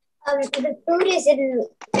ahead. The food is in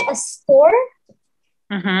a store.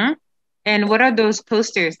 Mm-hmm. And what are those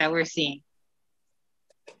posters that we're seeing?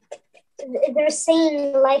 They're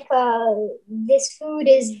saying like this food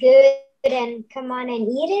is good and come on and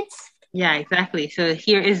eat it. Yeah, exactly. So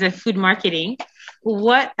here is the food marketing.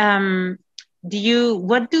 What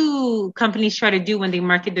do companies try to do when they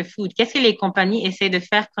market the food? Qu'est-ce que les compagnies essaient de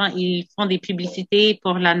faire quand ils font des publicités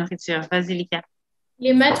pour la nourriture? Vas-y, Lika.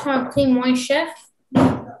 Les mettre à un prix moins cher.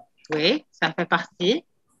 Oui, ça fait partie.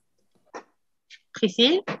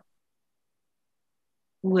 Priscille?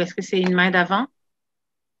 Ou est-ce que c'est une main d'avant?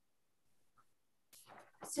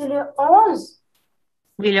 C'est le 11?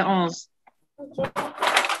 Oui, le 11. OK. Et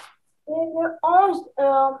le 11,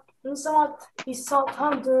 ils sont en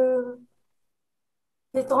train de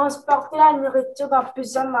transporter la nourriture dans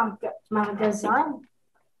plusieurs magasins.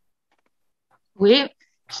 Oui,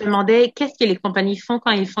 je me demandais qu'est-ce que les compagnies font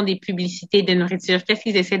quand ils font des publicités de nourriture? Qu'est-ce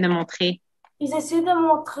qu'ils essaient de montrer? Ils essaient de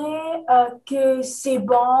montrer que c'est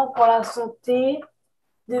bon pour la santé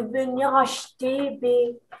de venir acheter,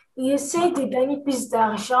 mais ils essaient de gagner plus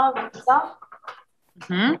d'argent avec ça.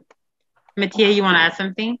 Mm-hmm. Mathieu, you want to add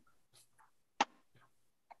something?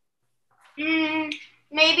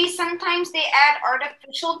 Maybe sometimes they add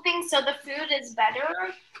artificial things so the food is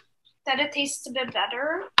better, that it tastes a bit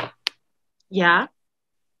better. Yeah.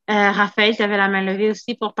 Raphaël, tu avais la main levée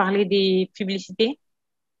aussi pour parler des publicités?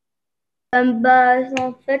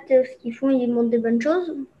 En fait, ce qu'ils font, ils montrent des bonnes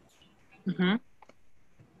choses. Mm-hmm.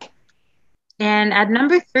 And at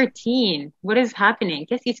number 13, what is happening?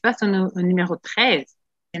 Qu'est-ce qui se passe au numéro 13?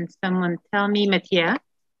 Can someone tell me, Mathieu?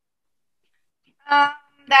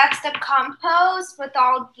 That's the compost with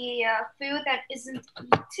all the food that isn't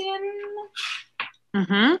eaten.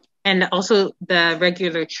 Mm-hmm. And also the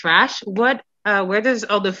regular trash. Where does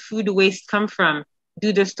all the food waste come from?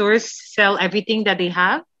 Do the stores sell everything that they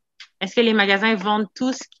have? Est-ce que les magasins vendent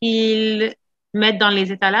tout ce qu'ils mettent dans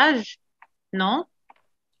les étalages? Non?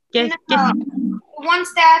 No.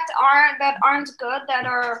 Ones that aren't good, that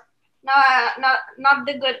are not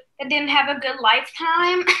the good, that didn't have a good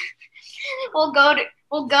lifetime, will go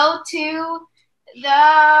to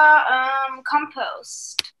the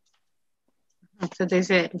compost. So there's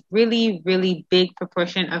a really, really big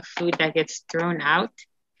proportion of food that gets thrown out.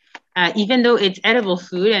 Even though it's edible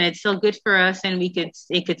food and it's still good for us and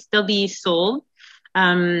it could still be sold,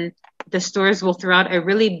 the stores will throw out a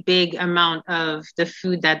really big amount of the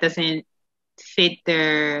food that doesn't fit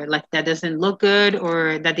that doesn't look good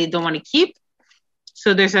or that they don't want to keep.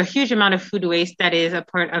 So there's a huge amount of food waste that is a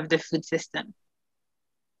part of the food system.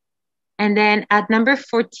 And then at number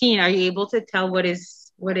 14, are you able to tell what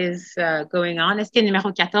is going on? Est-ce que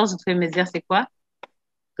numéro 14, vous pouvez me dire c'est quoi?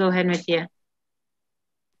 Go ahead, Mathieu.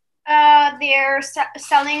 They're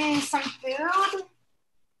selling some food.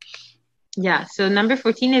 Yeah, so number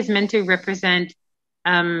 14 is meant to represent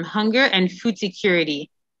hunger and food security.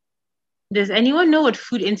 Does anyone know what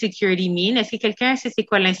food insecurity mean? Est-ce que quelqu'un sait c'est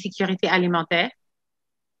quoi l'insécurité alimentaire?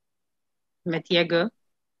 Mathieu, go.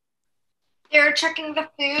 They're checking the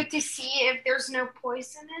food to see if there's no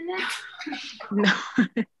poison in it. No.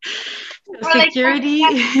 Security.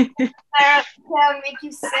 To make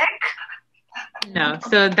you sick. No,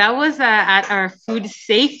 so that was at our food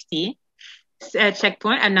safety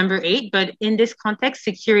checkpoint at number 8, but in this context,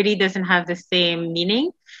 security doesn't have the same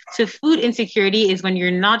meaning. So food insecurity is when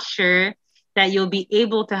you're not sure that you'll be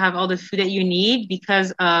able to have all the food that you need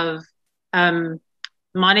because of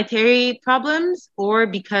monetary problems or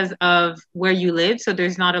because of where you live. So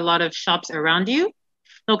there's not a lot of shops around you.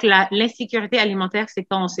 Donc, l'insécurité alimentaire, c'est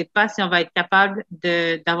quand on ne sait pas si on va être capable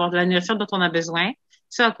d'avoir de la nourriture dont on a besoin,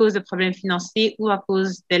 soit à cause de problèmes financiers ou à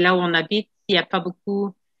cause de là où on habite, s'il n'y a pas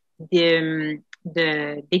beaucoup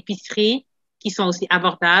d'épiceries qui sont aussi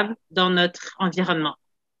abordables dans notre environnement.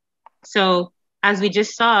 So, as we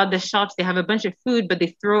just saw, the shops, they have a bunch of food, but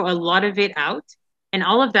they throw a lot of it out. And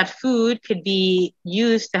all of that food could be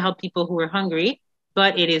used to help people who are hungry,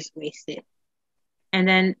 but it is wasted. And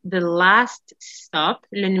then the last stop,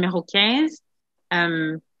 le numéro 15,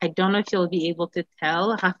 I don't know if you'll be able to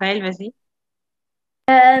tell. Raphaël, vas-y.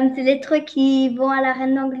 C'est les trucs qui vont à la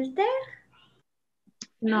reine d'Angleterre?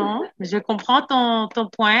 Non, je comprends ton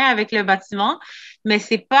point avec le bâtiment, mais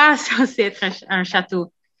c'est pas censé être un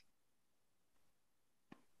château.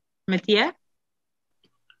 Mathieu?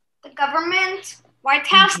 The government, White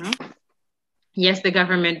House. Mm-hmm. Yes, the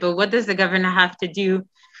government, but what does the government have to do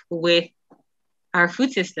with our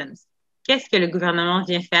food systems? Qu'est-ce que le gouvernement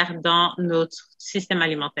vient faire dans notre système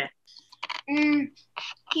alimentaire?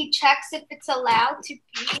 He checks if it's allowed to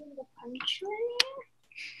be in the country.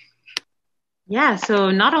 Yeah,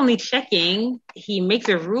 so not only checking, he makes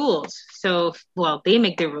the rules. So, well, they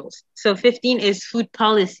make the rules. So 15 is food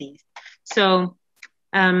policies. So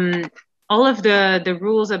all of the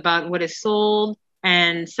rules about what is sold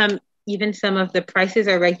and even some of the prices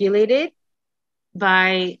are regulated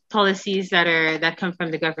by policies that come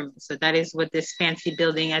from the government. So that is what this fancy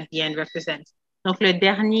building at the end represents. Donc, le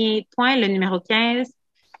dernier point, le numéro 15,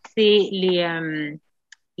 c'est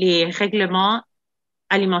les règlements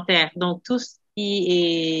alimentaires. Donc, tous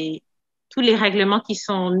les règlements qui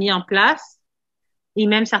sont mis en place et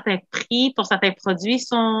même certains prix pour certains produits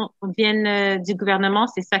viennent du gouvernement.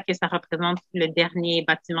 C'est ça que ça représente le dernier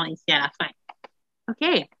bâtiment ici à la fin.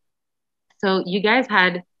 Okay. So you guys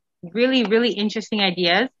had really, really interesting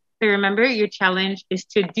ideas. So remember, your challenge is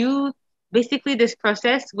to do basically this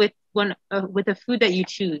process with a food that you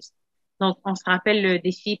choose. Donc, on se rappelle le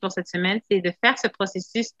défi pour cette semaine, c'est de faire ce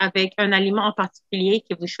processus avec un aliment en particulier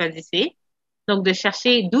que vous choisissez. Donc, de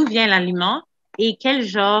chercher d'où vient l'aliment et quel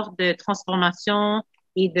genre de transformation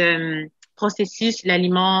et de processus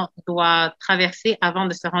l'aliment doit traverser avant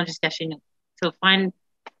de se rendre jusqu'à chez nous. So find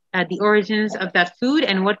the origins of that food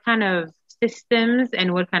and what kind of systems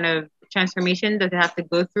and what kind of transformation does it have to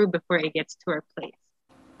go through before it gets to our plate.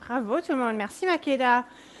 Bravo tout le monde. Merci Makeda.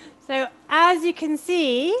 So as you can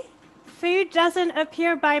see, food doesn't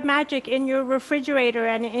appear by magic in your refrigerator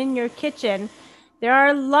and in your kitchen. There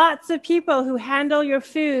are lots of people who handle your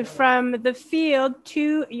food from the field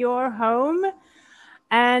to your home.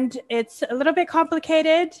 And it's a little bit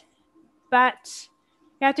complicated, but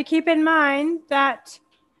you have to keep in mind that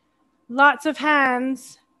lots of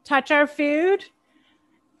hands touch our food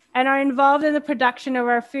and are involved in the production of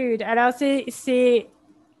our food. Alors, c'est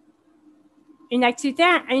une activité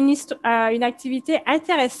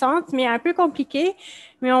intéressante, mais un peu compliquée.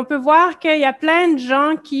 Mais on peut voir qu'il y a plein de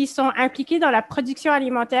gens qui sont impliqués dans la production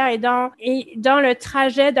alimentaire et dans le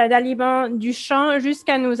trajet d'un aliment du champ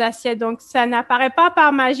jusqu'à nos assiettes. Donc, ça n'apparaît pas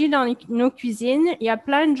par magie dans nos cuisines. Il y a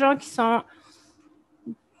plein de gens qui sont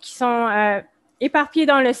éparpillés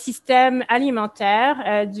dans le système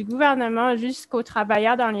alimentaire, du gouvernement jusqu'aux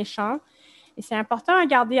travailleurs dans les champs. Et c'est important à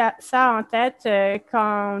garder ça en tête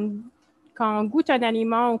quand on goûte un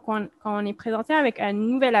aliment ou quand on est présenté avec un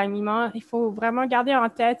nouvel aliment. Il faut vraiment garder en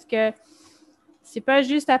tête que c'est pas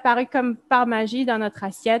juste apparu comme par magie dans notre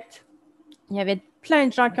assiette. Il y avait plein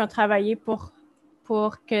de gens qui ont travaillé pour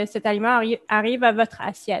que cet aliment arrive à votre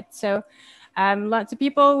assiette. So, lots of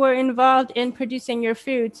people were involved in producing your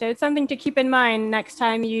food. So it's something to keep in mind next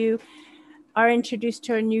time you are introduced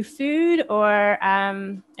to a new food or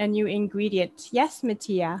a new ingredient. Yes,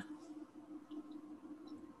 Mattia?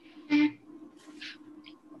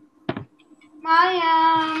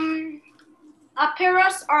 My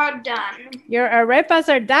aperos are done. Your arepas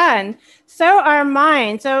are done. So are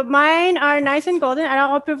mine. So mine are nice and golden.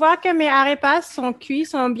 Alors, on peut voir que mes arepas sont cuits,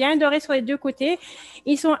 sont bien dorés sur les deux côtés.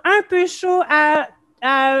 Ils sont un peu chauds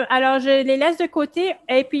alors, je les laisse de côté.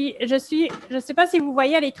 Et puis, je sais pas si vous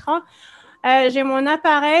voyez à l'écran, j'ai mon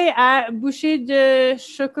appareil à boucher de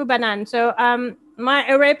choco-banane. So, my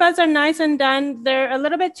arepas are nice and done. They're a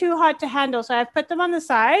little bit too hot to handle. So I've put them on the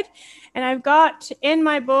side. And I've got in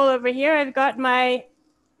my bowl over here, I've got my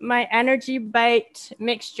energy bite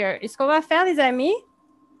mixture. Et ce qu'on va faire, les amis,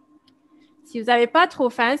 si vous n'avez pas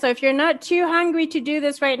trop faim, so if you're not too hungry to do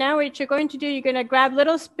this right now, what you're going to do, you're going to grab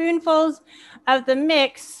little spoonfuls of the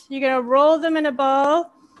mix. You're going to roll them in a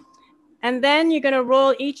ball. And then you're going to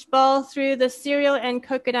roll each ball through the cereal and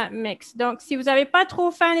coconut mix. Donc, si vous n'avez pas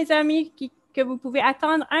trop faim, les amis, que vous pouvez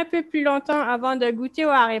attendre un peu plus longtemps avant de goûter aux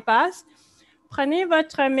arepas, prenez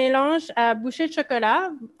votre mélange à bouchée de chocolat,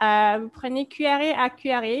 vous prenez cuillerée à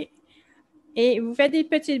cuillerée et vous faites des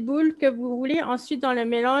petites boules que vous roulez ensuite dans le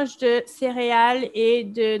mélange de céréales et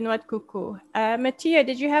de noix de coco. Mattia,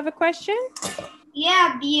 did you have a question?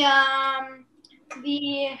 Yeah, the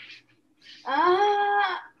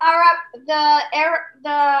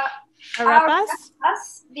arepas.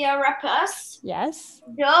 Yes.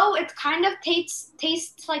 Dough, it kind of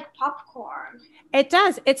tastes like popcorn. It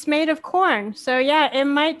does. It's made of corn. So yeah, it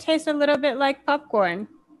might taste a little bit like popcorn.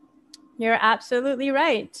 You're absolutely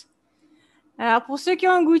right. Alors, pour ceux qui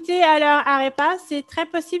ont goûté à leur arepas, c'est très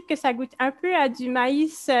possible que ça goûte un peu à du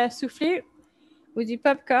maïs soufflé ou du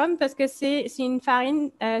popcorn parce que c'est une farine,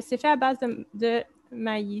 c'est fait à base de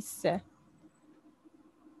maïs.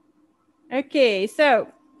 OK, so,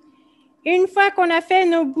 une fois qu'on a fait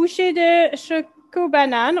nos bouchées de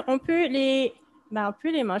choco-banane, on peut les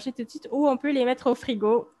manger tout de suite ou on peut les mettre au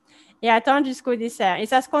frigo et attendre jusqu'au dessert. Et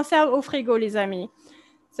ça se conserve au frigo, les amis.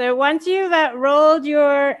 So once you've rolled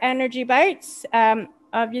your energy bites,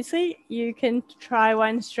 obviously you can try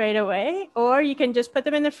one straight away or you can just put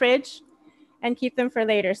them in the fridge and keep them for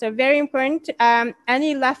later. So very important,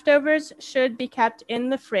 any leftovers should be kept in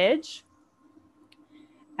the fridge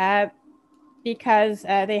because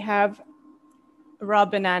they have raw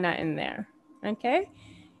banana in there. Okay?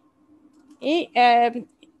 Et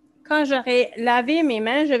quand j'aurai lavé mes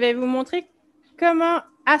mains, je vais vous montrer comment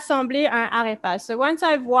assembler un arepas. So once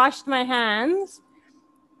I've washed my hands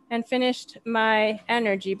and finished my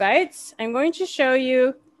energy bites, I'm going to show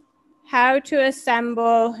you how to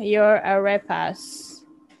assemble your arepas.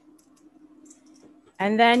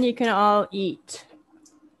 And then you can all eat.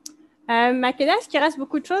 Makeda, est-ce qu'il reste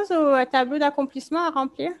beaucoup de choses au tableau d'accomplissement à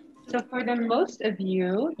remplir? So for the most of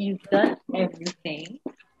you, you've done everything.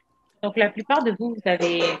 Donc, la plupart de vous, vous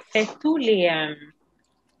avez fait tous les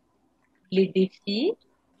défis.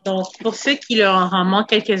 Donc, pour ceux qui leur en manquent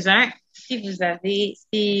quelques-uns, si vous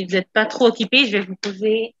n'êtes pas trop occupés, je vais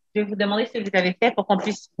vous demander ce que vous avez fait pour qu'on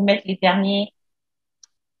puisse vous mettre les derniers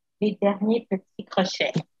les derniers petits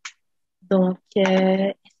crochets. Donc,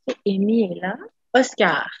 est-ce que Amy est là?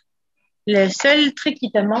 Oscar, le seul truc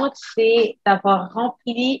qui te manque, c'est d'avoir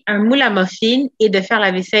rempli un moule à muffins et de faire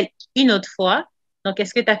la vaisselle une autre fois. Donc,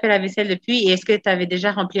 est-ce que tu as fait la vaisselle depuis et est-ce que tu avais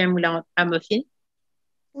déjà rempli un moule à muffins?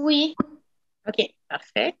 Oui. OK,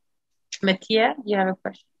 parfait. Mattia, you have a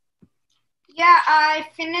question? Yeah, I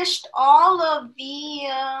finished all of the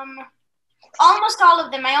almost all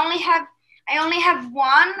of them. I only have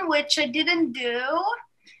one which I didn't do,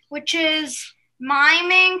 which is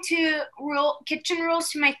miming to kitchen rules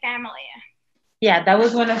to my family. Yeah, that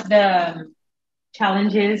was one of the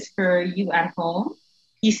challenges for you at home.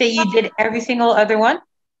 You say you did every single other one?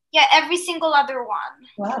 Yeah, every single other one.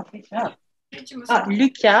 Wow, good job. Ah,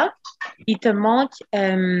 Lucas, il te manque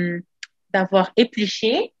d'avoir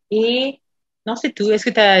épluché et... Non, c'est tout. Est-ce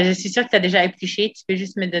que je suis sûre que tu as déjà épluché. Tu peux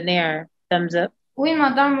juste me donner un thumbs up. Oui,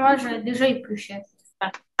 madame, moi, j'ai déjà épluché.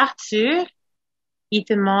 Arthur, il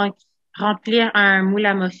te manque remplir un moule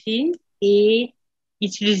à muffins et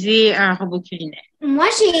utiliser un robot culinaire. Moi,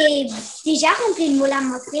 j'ai déjà rempli le moule à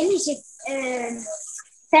muffins.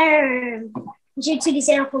 J'ai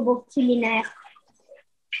utilisé un robot culinaire.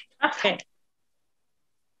 Parfait.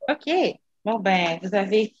 OK. Bon, ben, vous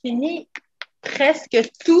avez fini presque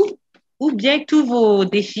tout ou bien tous vos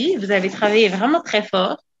défis. Vous avez travaillé vraiment très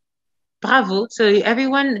fort. Bravo. So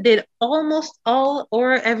everyone did almost all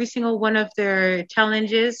or every single one of their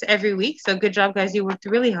challenges every week. So good job, guys. You worked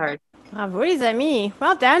really hard. Bravo, les amis.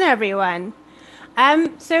 Well done, everyone.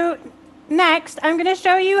 So next, I'm going to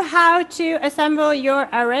show you how to assemble your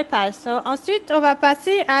arepas. So ensuite, on va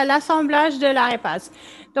passer à l'assemblage de l'arepas.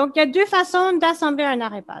 Donc, il y a deux façons d'assembler un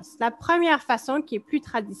arepas. La première façon, qui est plus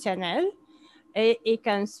traditionnelle, est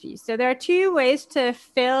comme suit. So there are two ways to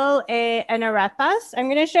fill an arepas. I'm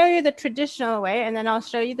going to show you the traditional way, and then I'll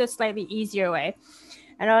show you the slightly easier way.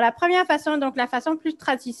 Alors, la première façon, donc la façon plus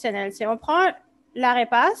traditionnelle, c'est on prend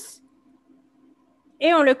l'arepas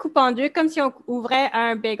et on le coupe en deux comme si on ouvrait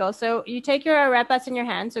un bagel. So you take your arepas in your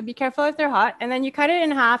hand, so be careful if they're hot, and then you cut it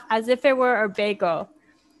in half as if it were a bagel.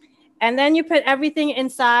 And then you put everything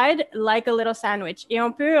inside like a little sandwich. Et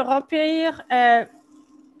on peut remplir,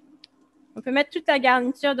 on peut mettre toute la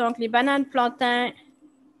garniture, donc les bananes plantains,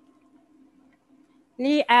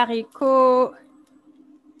 les haricots.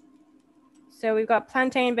 So we've got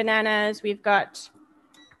plantain bananas, we've got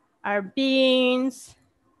our beans,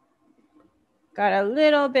 got a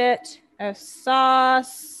little bit of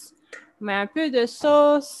sauce, on met un peu de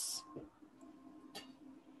sauce.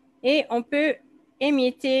 Et on peut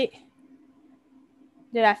émietter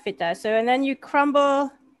de la feta. So, and then you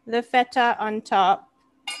crumble the feta on top.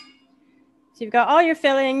 So you've got all your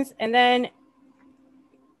fillings, and then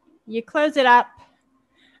you close it up,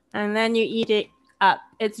 and then you eat it up.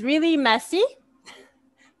 It's really messy,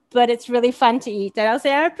 but it's really fun to eat. Alors,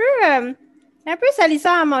 c'est un peu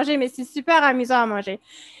salissant à manger, mais c'est super amusant à manger.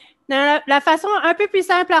 La façon un peu plus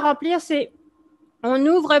simple à remplir, c'est on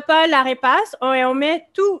n'ouvre pas l'arepas et on met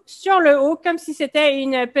tout sur le haut comme si c'était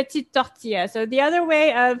une petite tortilla. So the other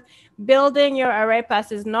way of building your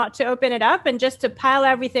arepas is not to open it up and just to pile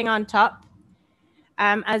everything on top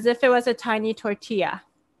as if it was a tiny tortilla.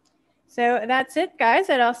 So that's it,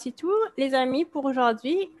 guys. Alors, c'est tout, les amis, pour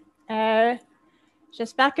aujourd'hui.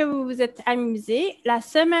 J'espère que vous vous êtes amusés. La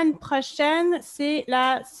semaine prochaine, c'est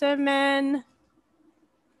la semaine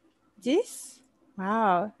 10.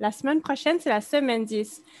 Wow, la semaine prochaine, c'est la semaine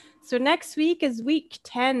 10. So next week is week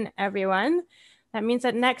 10, everyone. That means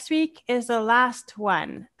that next week is the last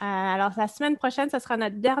one. Alors, la semaine prochaine, ce sera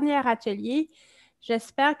notre dernier atelier.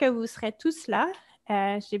 J'espère que vous serez tous là.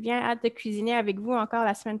 J'ai bien hâte de cuisiner avec vous encore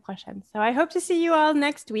la semaine prochaine. So I hope to see you all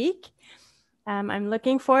next week. I'm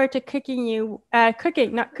looking forward to cooking you, not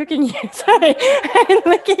cooking you, sorry. I'm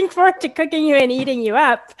looking forward to cooking you and eating you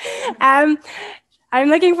up. I'm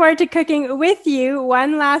looking forward to cooking with you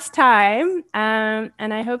one last time, and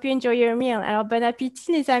I hope you enjoy your meal. Alors, bon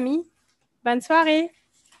appétit, les amis. Bonne soirée.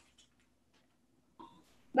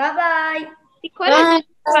 Bye-bye. C'est quoi le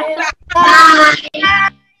Bye.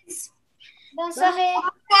 Bonne soirée.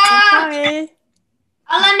 Bonne soirée.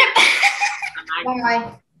 Bye.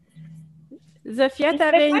 Zofia, tu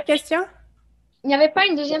avais une question? Il n'y avait pas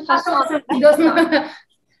une deuxième façon.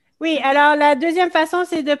 Oui, alors la deuxième façon,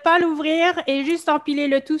 c'est de ne pas l'ouvrir et juste empiler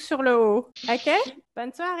le tout sur le haut. OK?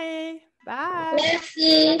 Bonne soirée. Bye.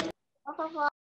 Merci. Au revoir.